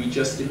 and we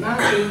just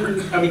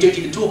imagine, and we don't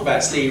even talk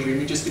about slavery,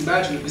 and we just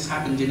imagine that this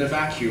happened in a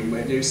vacuum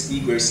where no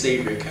Negro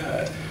slavery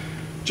occurred.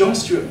 John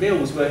Stuart Mill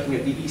was working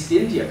at the East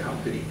India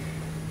Company.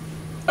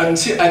 And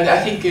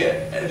I think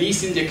the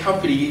East India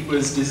Company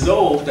was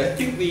dissolved, I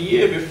think the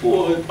year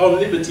before On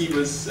Liberty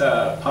was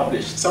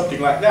published,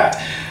 something like that.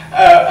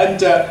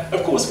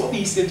 Of course, what the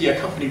East India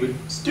Company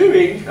was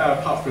doing,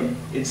 apart from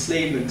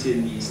enslavement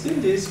in the East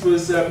Indies,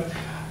 was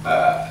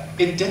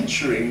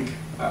indenturing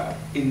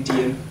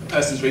Indian,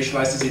 persons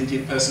racialized as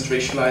Indian, persons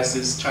racialized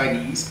as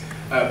Chinese,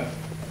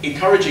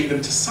 encouraging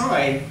them to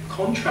sign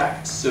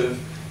contracts of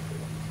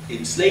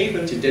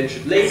enslavement,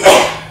 indentured labor,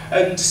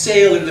 and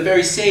sail in the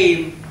very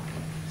same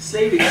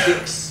slaving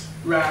ships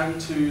ran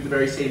to the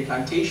very same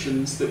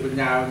plantations that were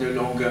now no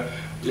longer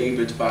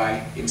labored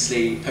by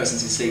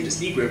persons enslaved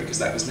as Negro, because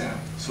that was now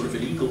sort of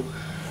illegal,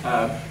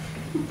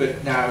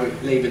 but now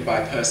labored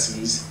by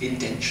persons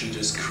indentured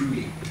as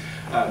coolie.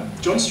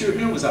 John Stuart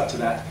Mill was up to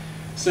that.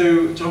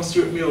 So John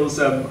Stuart Mill's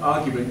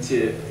argument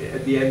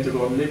at the end of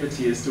On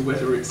Liberty as to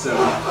whether it's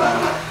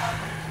about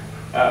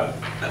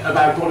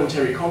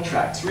voluntary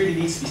contracts really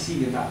needs to be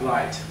seen in that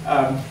light.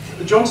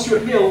 John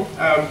Stuart Mill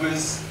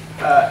was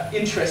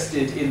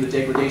interested in the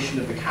degradation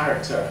of the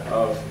character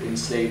of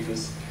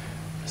enslavers,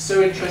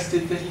 so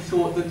interested that he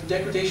thought that the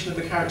degradation of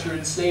the character of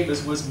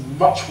enslavers was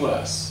much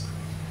worse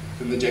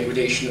than the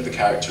degradation of the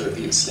character of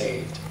the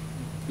enslaved.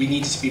 We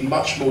needed to be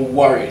much more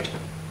worried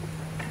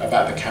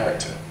about the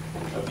character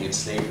of the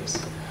enslavers.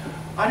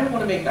 I don't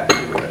want to make that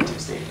a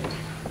relative statement.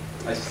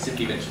 I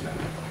simply mention that.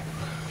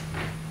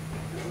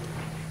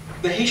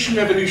 The Haitian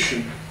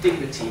Revolution,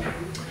 dignity.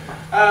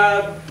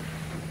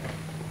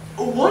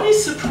 One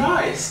is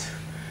surprised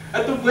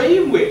at the way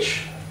in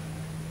which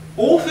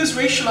authors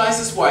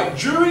racialized as white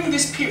during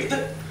this period.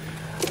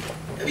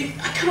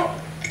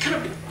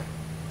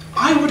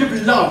 I would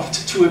have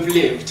loved to have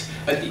lived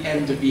at the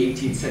end of the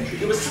 18th century.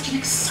 It was such an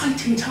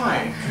exciting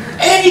time.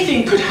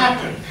 Anything could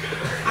happen.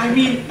 I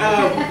mean,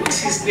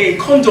 what's his name?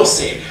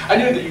 Condorcet. I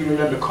know that you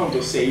remember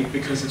Condorcet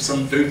because of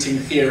some voting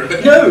theorem,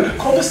 but no,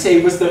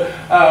 Condorcet was the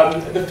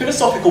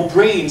philosophical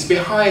brains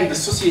behind the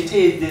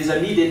Société des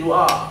Amis des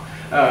Noirs.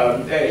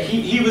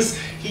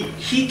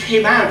 He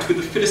came out with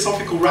the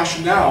philosophical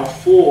rationale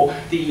for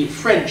the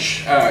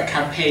French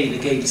campaign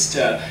against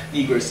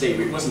Negro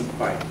slavery. It wasn't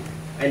by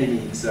any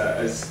means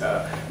as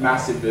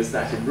massive as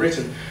that in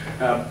Britain,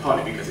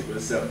 partly because it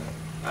was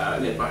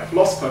led by a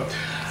philosopher.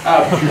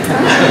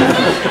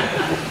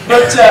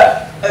 But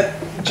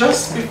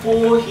just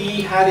before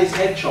he had his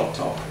head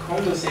chopped off,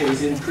 Condorcet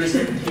was in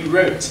prison. He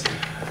wrote,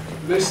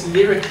 most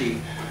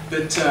lyrically,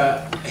 that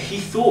he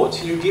thought,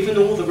 given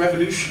all the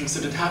revolutions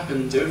that had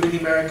happened over the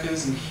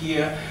Americas and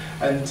here,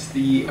 and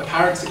the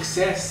apparent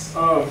success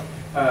of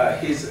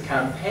his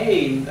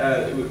campaign,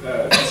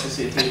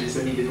 Société des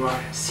Amis des Noirs,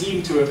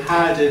 seemed to have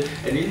had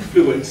an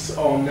influence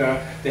on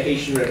the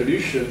Haitian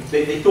Revolution.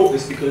 They thought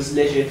this because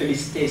Léger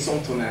Félicité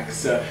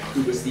Sontonax,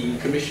 who was the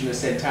commissioner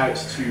sent out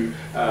to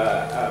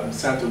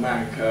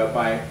Saint-Domingue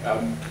by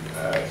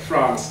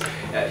France,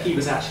 he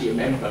was actually a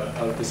member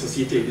of the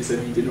Société des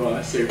Amis des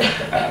Noirs. So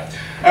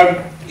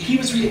he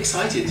was really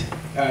excited.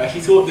 He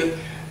thought that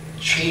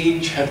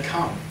change had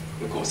come.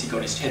 Of course, he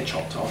got his head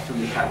chopped off,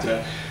 and we had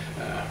to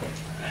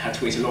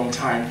wait a long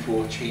time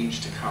for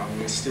change to come.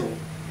 It still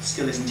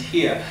isn't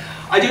here.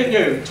 I don't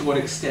know to what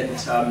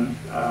extent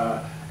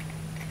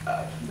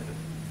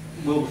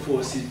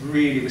Wilberforce is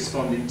really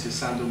responding to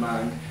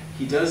Saint-Domingue.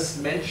 He does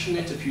mention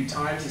it a few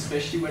times,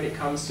 especially when it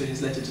comes to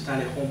his letter to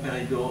Talleyrand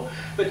Péridor.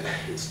 But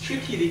it's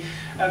tricky.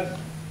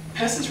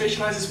 Persons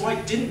racialized as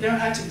white didn't know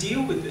how to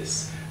deal with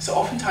this. So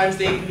oftentimes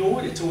they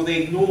ignored it, or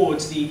they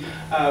ignored the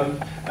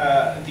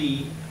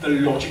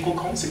logical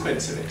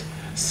consequence of it.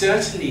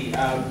 Certainly,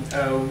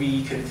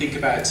 we can think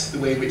about the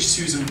way in which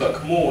Susan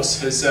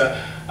Buck-Morse has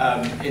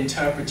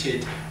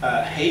interpreted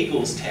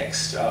Hegel's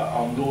text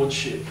on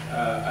lordship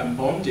and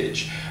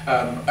bondage,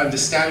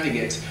 understanding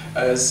it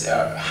as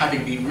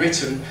having been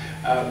written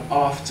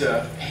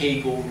after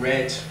Hegel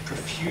read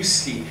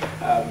profusely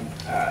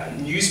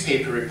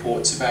newspaper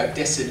reports about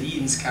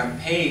Dessalines'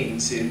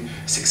 campaigns,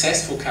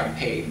 successful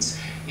campaigns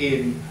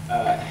in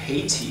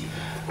Haiti.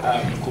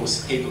 Of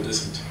course, Hegel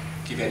doesn't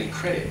give any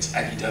credit,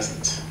 and he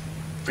doesn't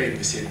frame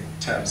this in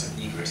terms of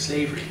Negro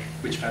slavery,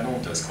 which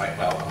Fanon does quite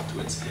well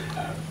afterwards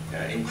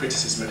in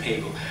criticism of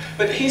Hegel.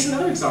 But here's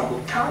another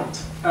example,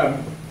 Kant.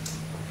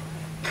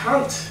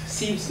 Kant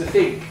seems to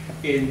think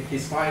in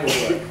his final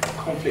work,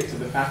 Conflict of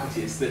the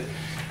Faculties, that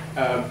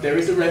there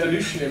is a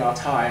revolution in our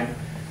time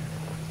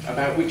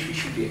about which we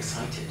should be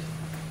excited.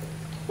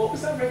 What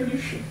was that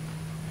revolution?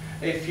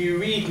 If you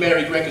read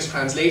Mary Gregor's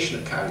translation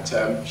of Kant,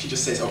 she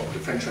just says, oh, the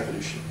French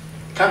Revolution.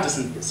 Kant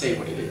doesn't say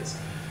what it is.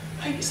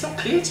 It's not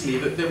clear to me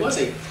that there was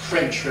a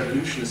French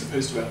Revolution as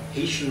opposed to a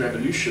Haitian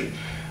Revolution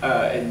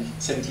in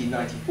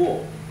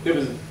 1794. There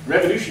was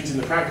revolutions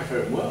in the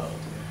Francophone world.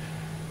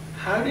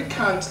 How did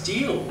Kant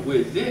deal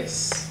with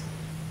this?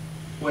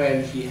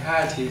 when he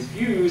had his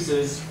views,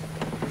 as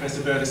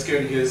Professor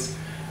Berlusconi has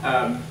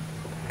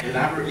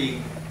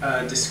elaborately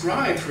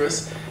described for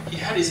us, he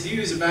had his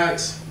views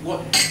about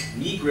what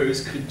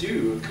Negroes could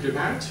do and could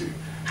amount to.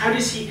 How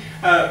does he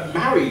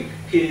marry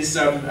his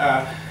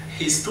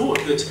thought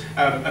that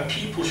a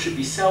people should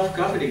be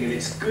self-governing and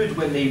it's good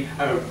when they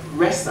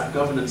wrest that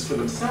governance for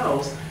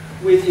themselves,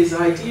 with his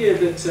idea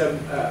that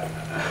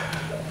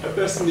a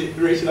person that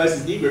racialized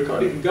as Negro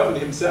can't even govern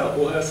himself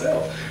or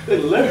herself, let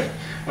alone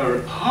a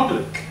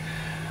republic?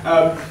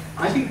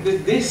 I think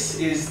that this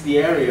is the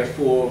area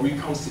for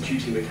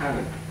reconstituting the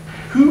canon.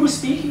 Who was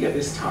speaking at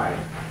this time?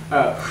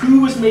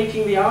 Who was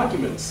making the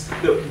arguments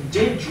that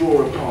did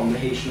draw upon the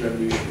Haitian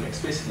Revolution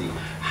explicitly?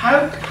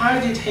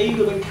 How did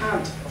Hegel and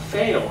Kant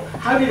fail?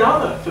 How did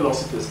other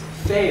philosophers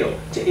fail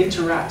to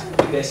interact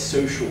with their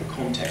social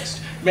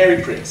context?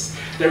 Mary Prince.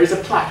 There is a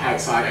plaque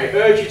outside. I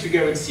urge you to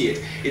go and see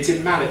it. It's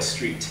in Mallet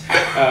Street,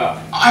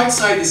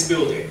 outside this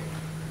building,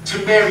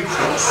 to Mary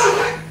Prince.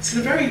 It's in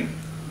a very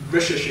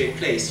Russia-shaped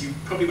place. You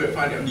probably won't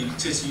find it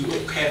until you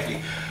look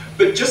carefully.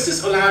 But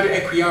Justice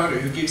Olaudah Equiano,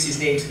 who gives his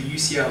name to the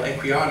UCL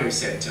Equiano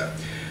Center,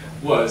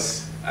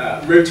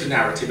 wrote a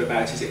narrative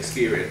about his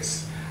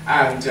experience.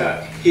 And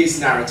his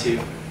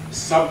narrative,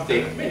 some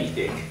think, many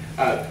think,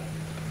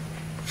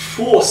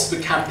 forced the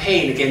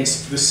campaign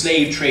against the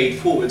slave trade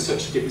forward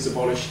such that it was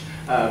abolished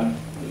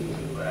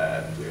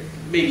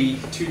maybe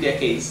 2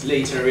 decades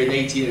later in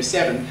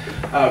 1807.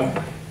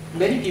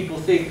 Many people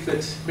think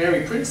that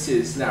Mary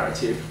Prince's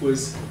narrative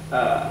was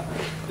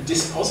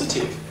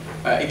dispositive.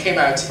 It came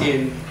out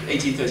in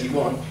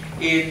 1831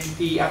 in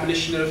the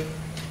abolition of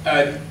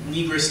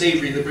Negro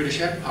slavery in the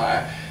British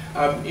Empire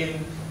in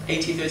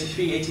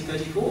 1833,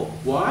 1834.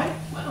 Why?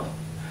 Well,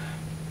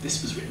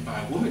 this was written by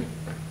a woman.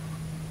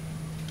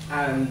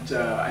 And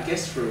I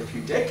guess for a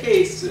few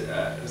decades,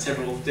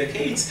 several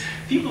decades,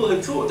 people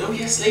had thought, oh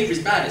yes, slavery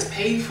is bad, it's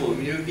painful,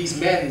 you know, these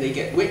men, they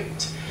get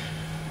whipped.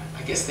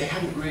 I guess they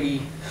hadn't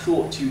really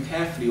thought too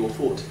carefully or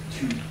thought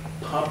too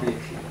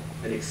publicly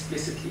and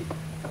explicitly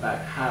about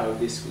how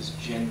this was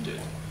gendered.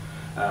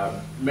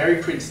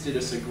 Mary Prince did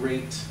us a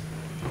great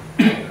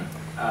honor.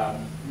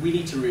 We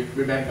need to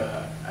remember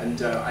her,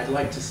 and I'd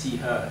like to see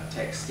her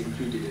text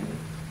included in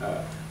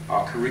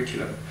our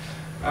curriculum.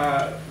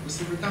 Was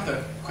there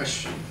another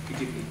question?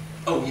 Forgive me.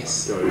 Oh,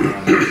 yes.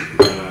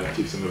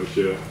 Toussaint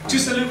Louverture.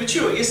 Toussaint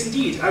Louverture, yes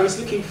indeed. I was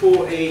looking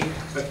for a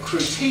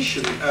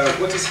quotation.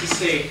 What does he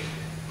say?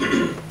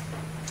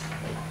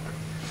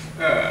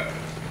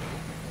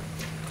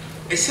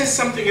 It says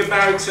something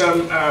about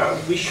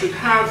we should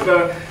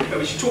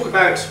talk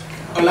about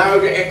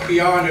Olaudah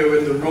Equiano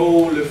and the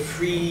role of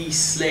free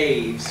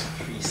slaves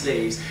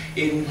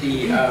in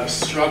the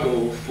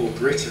struggle for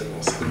Britain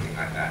or something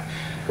like that.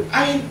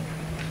 I mean,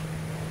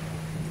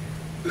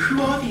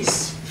 who are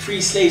these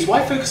free slaves?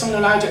 Why focus on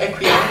Olaudah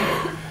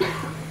Equiano?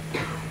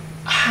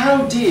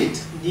 How did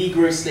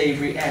Negro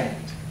slavery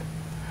end?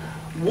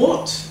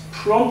 What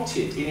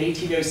prompted in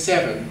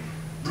 1807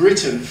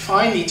 Britain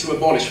finally to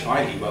abolish,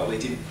 well, they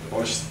didn't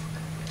abolish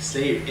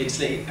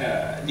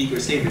Negro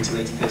slavery until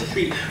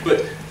 1833,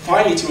 but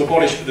finally to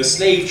abolish the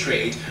slave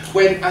trade,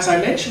 when, as I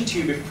mentioned to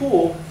you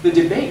before, the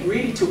debate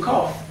really took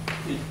off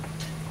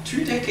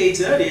 2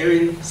 decades earlier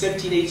in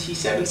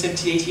 1787,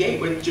 1788,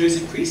 when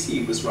Joseph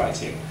Priestley was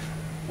writing.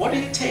 Why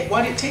did it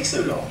take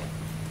so long?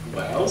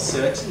 Well,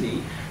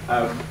 certainly,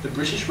 the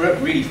British weren't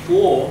really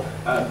for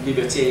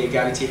Liberté,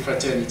 Égalité,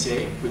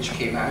 Fraternité, which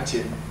came out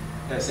in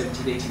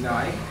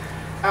 1789.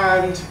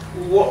 And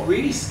what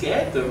really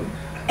scared them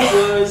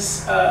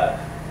was, I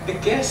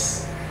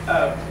guess,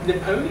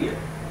 Napoleon.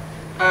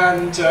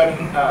 And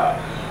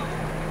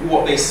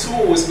what they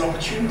saw was an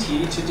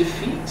opportunity to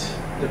defeat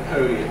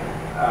Napoleon.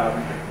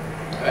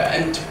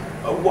 And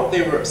what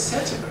they were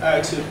upset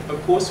about,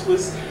 of course,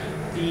 was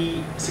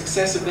the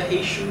success of the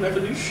Haitian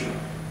Revolution,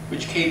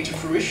 which came to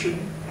fruition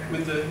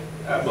with the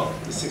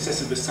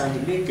success of the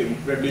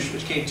Saint-Domingue Revolution,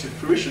 which came to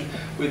fruition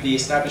with the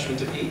establishment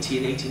of Haiti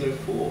in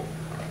 1804.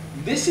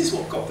 This is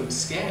what got them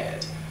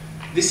scared.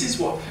 This is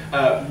what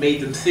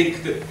made them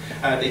think that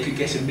they could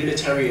get a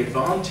military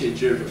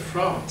advantage over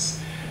France.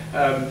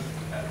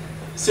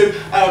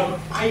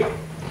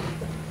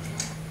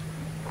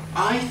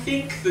 I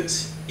think that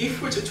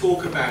if we're to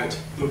talk about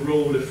the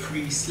role of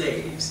free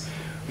slaves,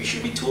 we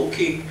should be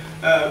talking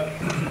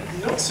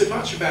not so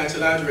much about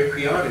Olaudah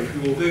Equiano,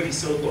 who, although he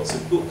sold lots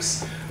of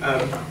books,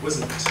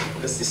 wasn't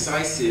as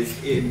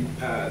decisive in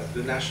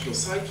the national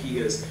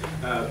psyche as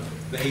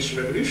the Haitian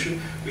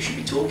Revolution. We should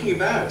be talking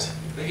about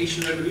the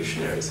Haitian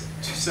revolutionaries,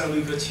 Toussaint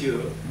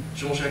Louverture,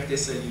 Jean-Jacques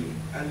Dessalines,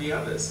 and the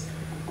others.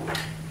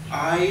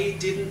 I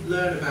didn't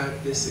learn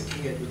about this at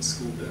King Edward's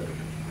School,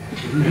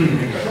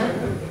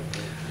 Birmingham.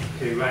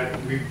 Okay, right.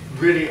 We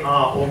really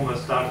are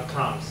almost out of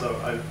time, so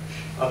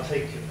I'll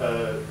take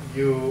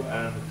you,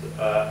 and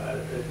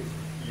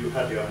you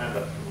had your hand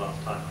up from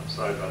last time. I'm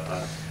sorry about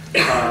that.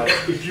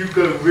 If you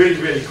go really,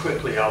 really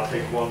quickly, I'll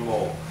take one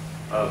more.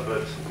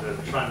 But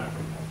try and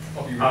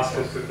I'll be ask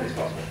as quickly as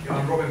possible.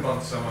 I'm Robin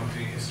Bunce, I'm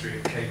doing history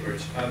at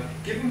Cambridge.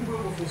 Given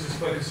Wilberforce's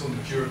focus on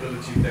the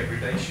durability of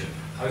degradation,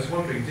 I was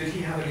wondering, did he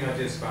have any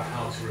ideas about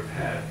how to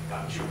repair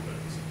that durability?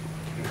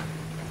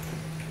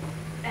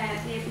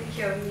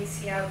 Nathaniel,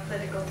 UCL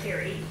Political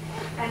Theory.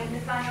 And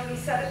Nathaniel, you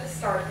said at the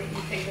start that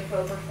you think of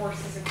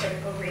Wilberforce as a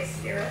critical race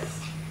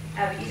theorist,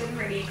 but you didn't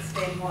really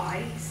explain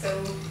why.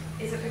 So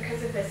is it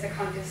because of this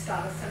account of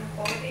status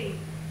inequality?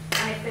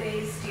 And if it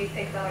is, do you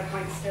think that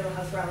account still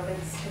has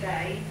relevance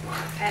today?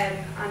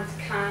 And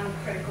can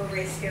critical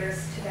race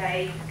theorists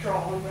today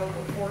draw on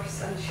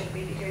Wilberforce, and should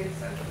we be doing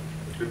so?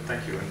 Good,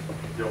 thank you. And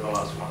you're the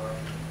last one.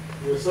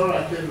 We're sorry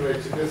I came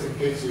late to this in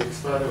case you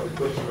expand on the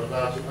question I'm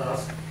about to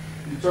ask.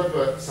 You talked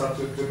about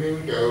Santo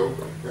Domingo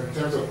in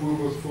terms of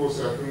Wilberforce,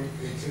 I think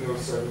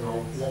 1807,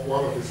 or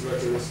one of his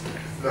letters,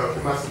 no,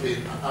 it must have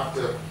been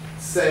after,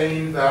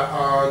 saying that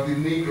the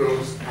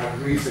Negroes had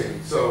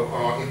risen, so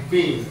in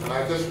being, and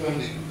I just want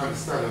to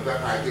understand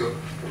that idea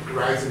of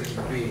rising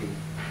in being.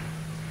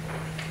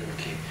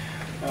 Okay.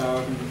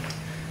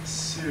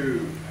 So,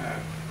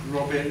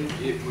 Robin,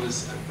 it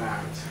was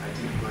about, I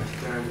didn't write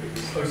it down, it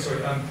was... Oh,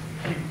 sorry,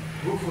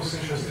 Wilberforce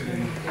interested in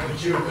the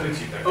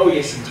durability of that. Oh,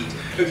 yes, indeed.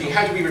 Okay,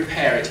 how do we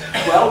repair it?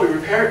 Well, we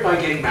repair it by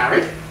getting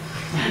married.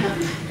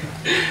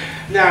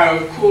 Now,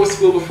 of course,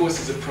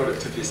 Wilberforce is a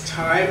product of his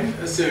time,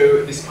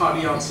 so this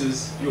partly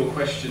answers your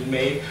question,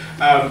 May.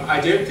 I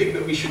don't think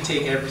that we should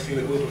take everything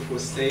that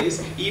Wilberforce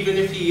says. Even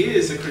if he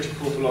is a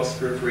critical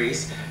philosopher of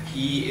race,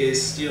 he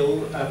is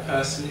still a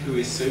person who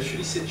is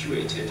socially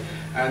situated,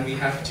 and we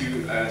have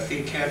to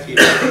think carefully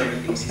about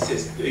many things he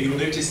says. You'll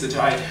notice that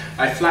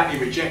I flatly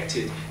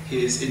rejected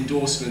his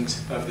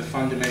endorsement of the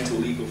fundamental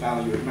legal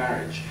value of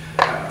marriage.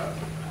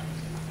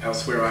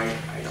 Elsewhere, I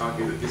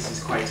argue that this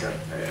is quite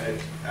an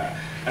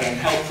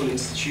unhelpful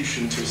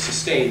institution to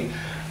sustain.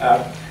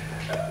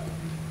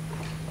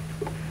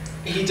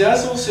 He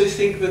does also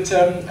think that,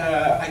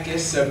 I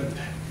guess,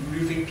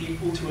 moving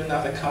people to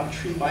another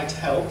country might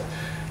help.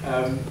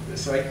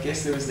 So I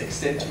guess there was an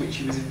extent to which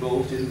he was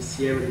involved in the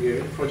Sierra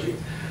Leone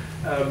project.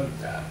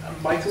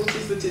 My thought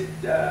is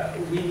that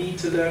we need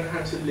to learn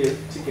how to live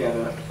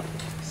together.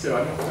 So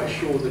I'm not quite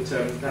sure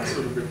that that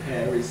sort of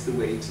repair is the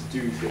way to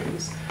do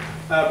things.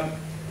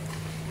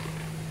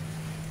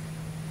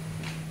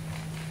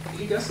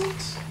 He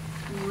doesn't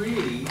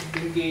really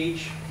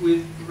engage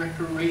with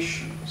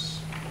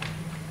reparations.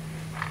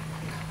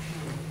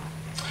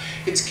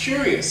 It's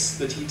curious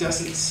that he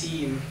doesn't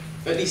seem,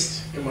 at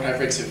least in what I've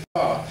read so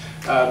far,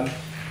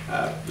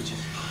 which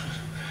is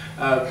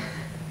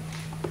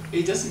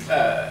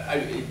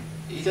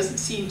he doesn't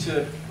seem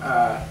to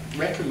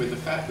reckon with the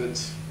fact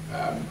that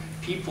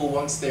people,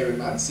 once they're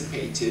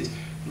emancipated,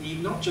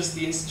 need not just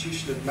the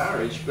institution of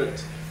marriage,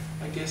 but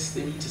I guess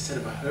they need to set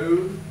up a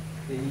home,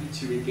 they need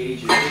to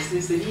engage in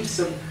business, they need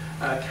some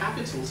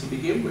capital to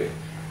begin with,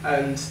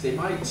 and they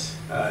might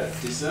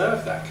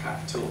deserve that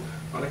capital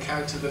on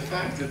account of the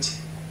fact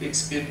that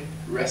it's been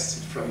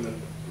wrested from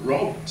them,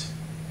 robbed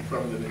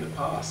from them in the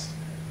past.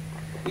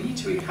 We need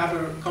to have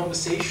a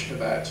conversation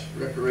about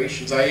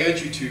reparations. I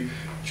urge you to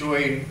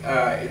join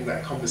in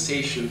that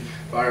conversation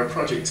via a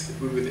project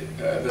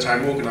that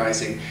I'm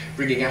organising,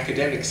 bringing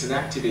academics and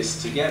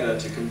activists together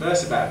to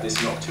converse about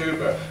this in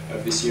October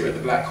of this year at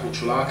the Black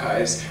Cultural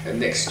Archives, and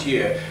next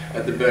year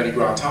at the Bernie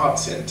Grant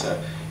Arts Centre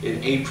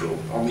in April,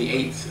 on the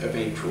 8th of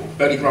April.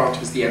 Bernie Grant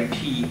was the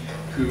MP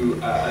who,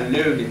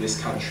 alone in this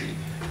country,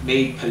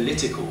 made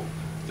political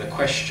the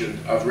question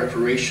of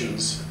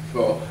reparations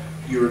for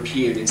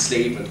European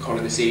enslavement,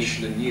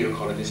 colonization and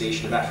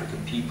neo-colonization of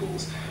African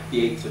peoples.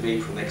 The 8th of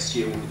April next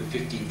year will be the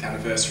 15th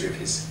anniversary of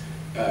his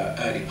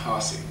early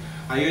passing.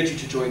 I urge you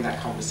to join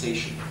that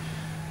conversation.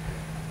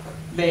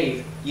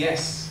 Maeve,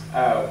 yes,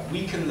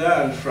 we can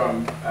learn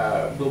from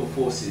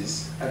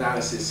Wilberforce's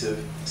analysis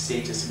of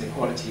status and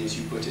equality, as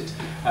you put it,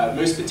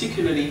 most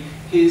particularly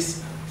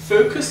his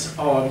focus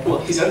on, well,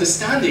 his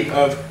understanding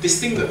of this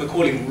thing that we're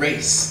calling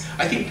race.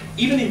 I think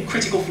even in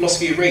critical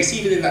philosophy of race,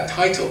 even in that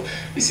title,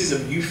 this is a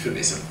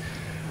euphemism.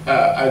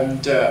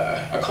 And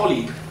a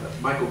colleague,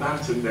 Michael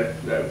Banton,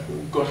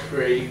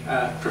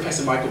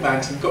 Professor Michael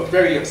Banton, got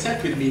very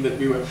upset with me that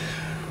we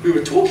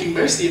were talking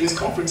mostly in this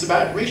conference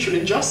about racial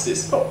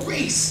injustice, not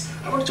race.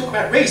 I want to talk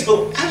about race.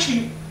 Well,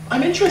 actually,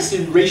 I'm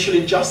interested in racial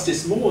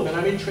injustice more than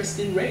I'm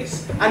interested in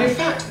race. And in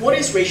fact, what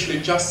is racial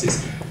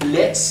injustice?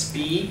 Let's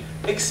be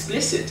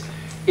explicit.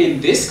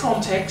 In this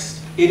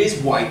context, it is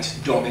white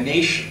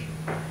domination.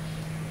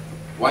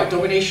 White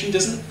domination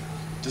doesn't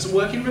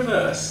work in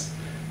reverse,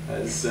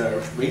 as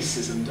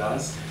racism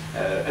does.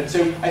 And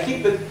so I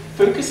think that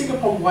focusing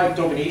upon white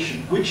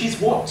domination, which is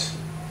what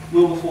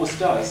Wilberforce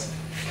does,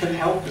 can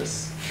help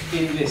us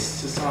in this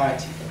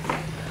society.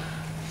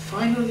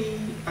 Finally,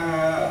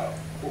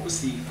 what was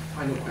the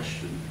final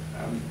question?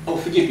 Oh,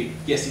 forgive me.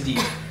 Yes,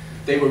 indeed.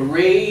 They were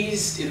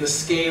raised in the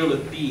scale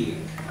of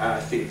being,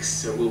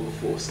 thinks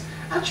Wilberforce.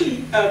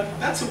 Actually,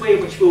 that's a way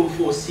in which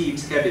Wilberforce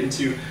seems, Kevin,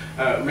 to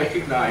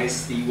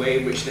recognize the way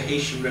in which the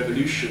Haitian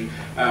Revolution,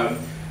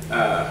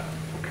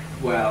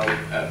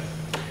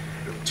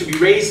 to be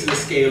raised in the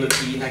scale of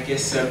being, I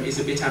guess, is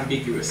a bit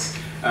ambiguous.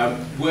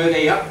 Were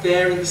they up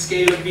there in the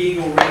scale of being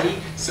already,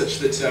 such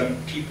that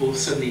people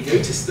suddenly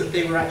noticed that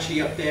they were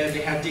actually up there,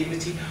 they had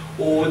dignity,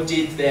 or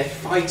did their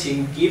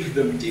fighting give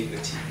them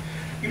dignity?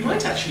 You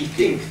might actually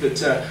think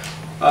that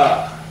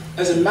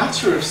as a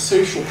matter of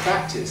social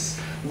practice,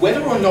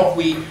 whether or not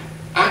we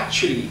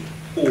actually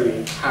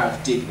all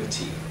have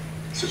dignity,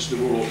 such that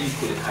we're all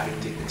equal in having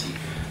dignity,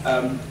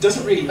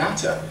 doesn't really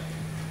matter.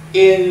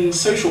 In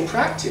social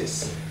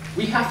practice,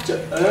 we have to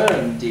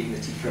earn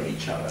dignity from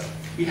each other.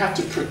 We have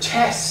to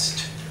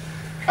protest.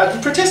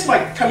 Protest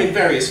might come in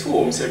various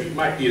forms, so it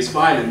might be as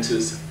violent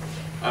as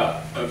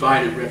a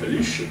violent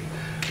revolution.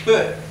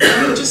 But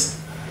just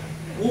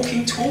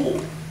walking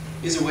tall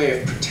is a way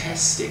of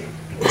protesting.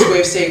 It's a way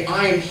of saying,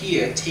 I am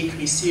here, take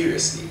me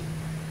seriously.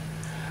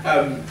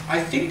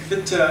 I think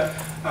that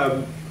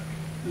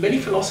many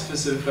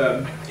philosophers have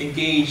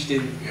engaged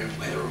in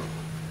whether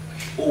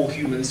all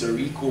humans are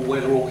equal,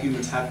 whether all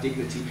humans have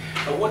dignity.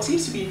 What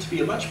seems to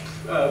be a much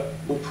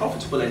more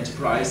profitable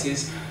enterprise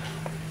is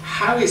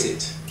how is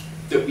it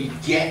that we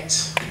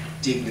get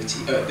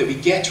dignity, that we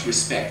get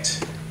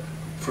respect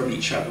from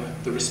each other,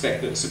 the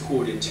respect that's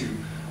accorded to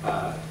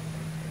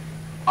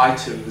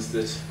items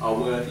that are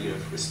worthy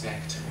of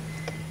respect,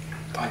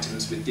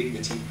 items with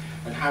dignity,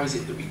 and how is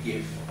it that we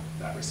give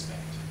that respect?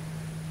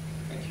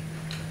 Thank you.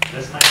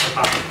 Let's make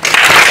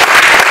the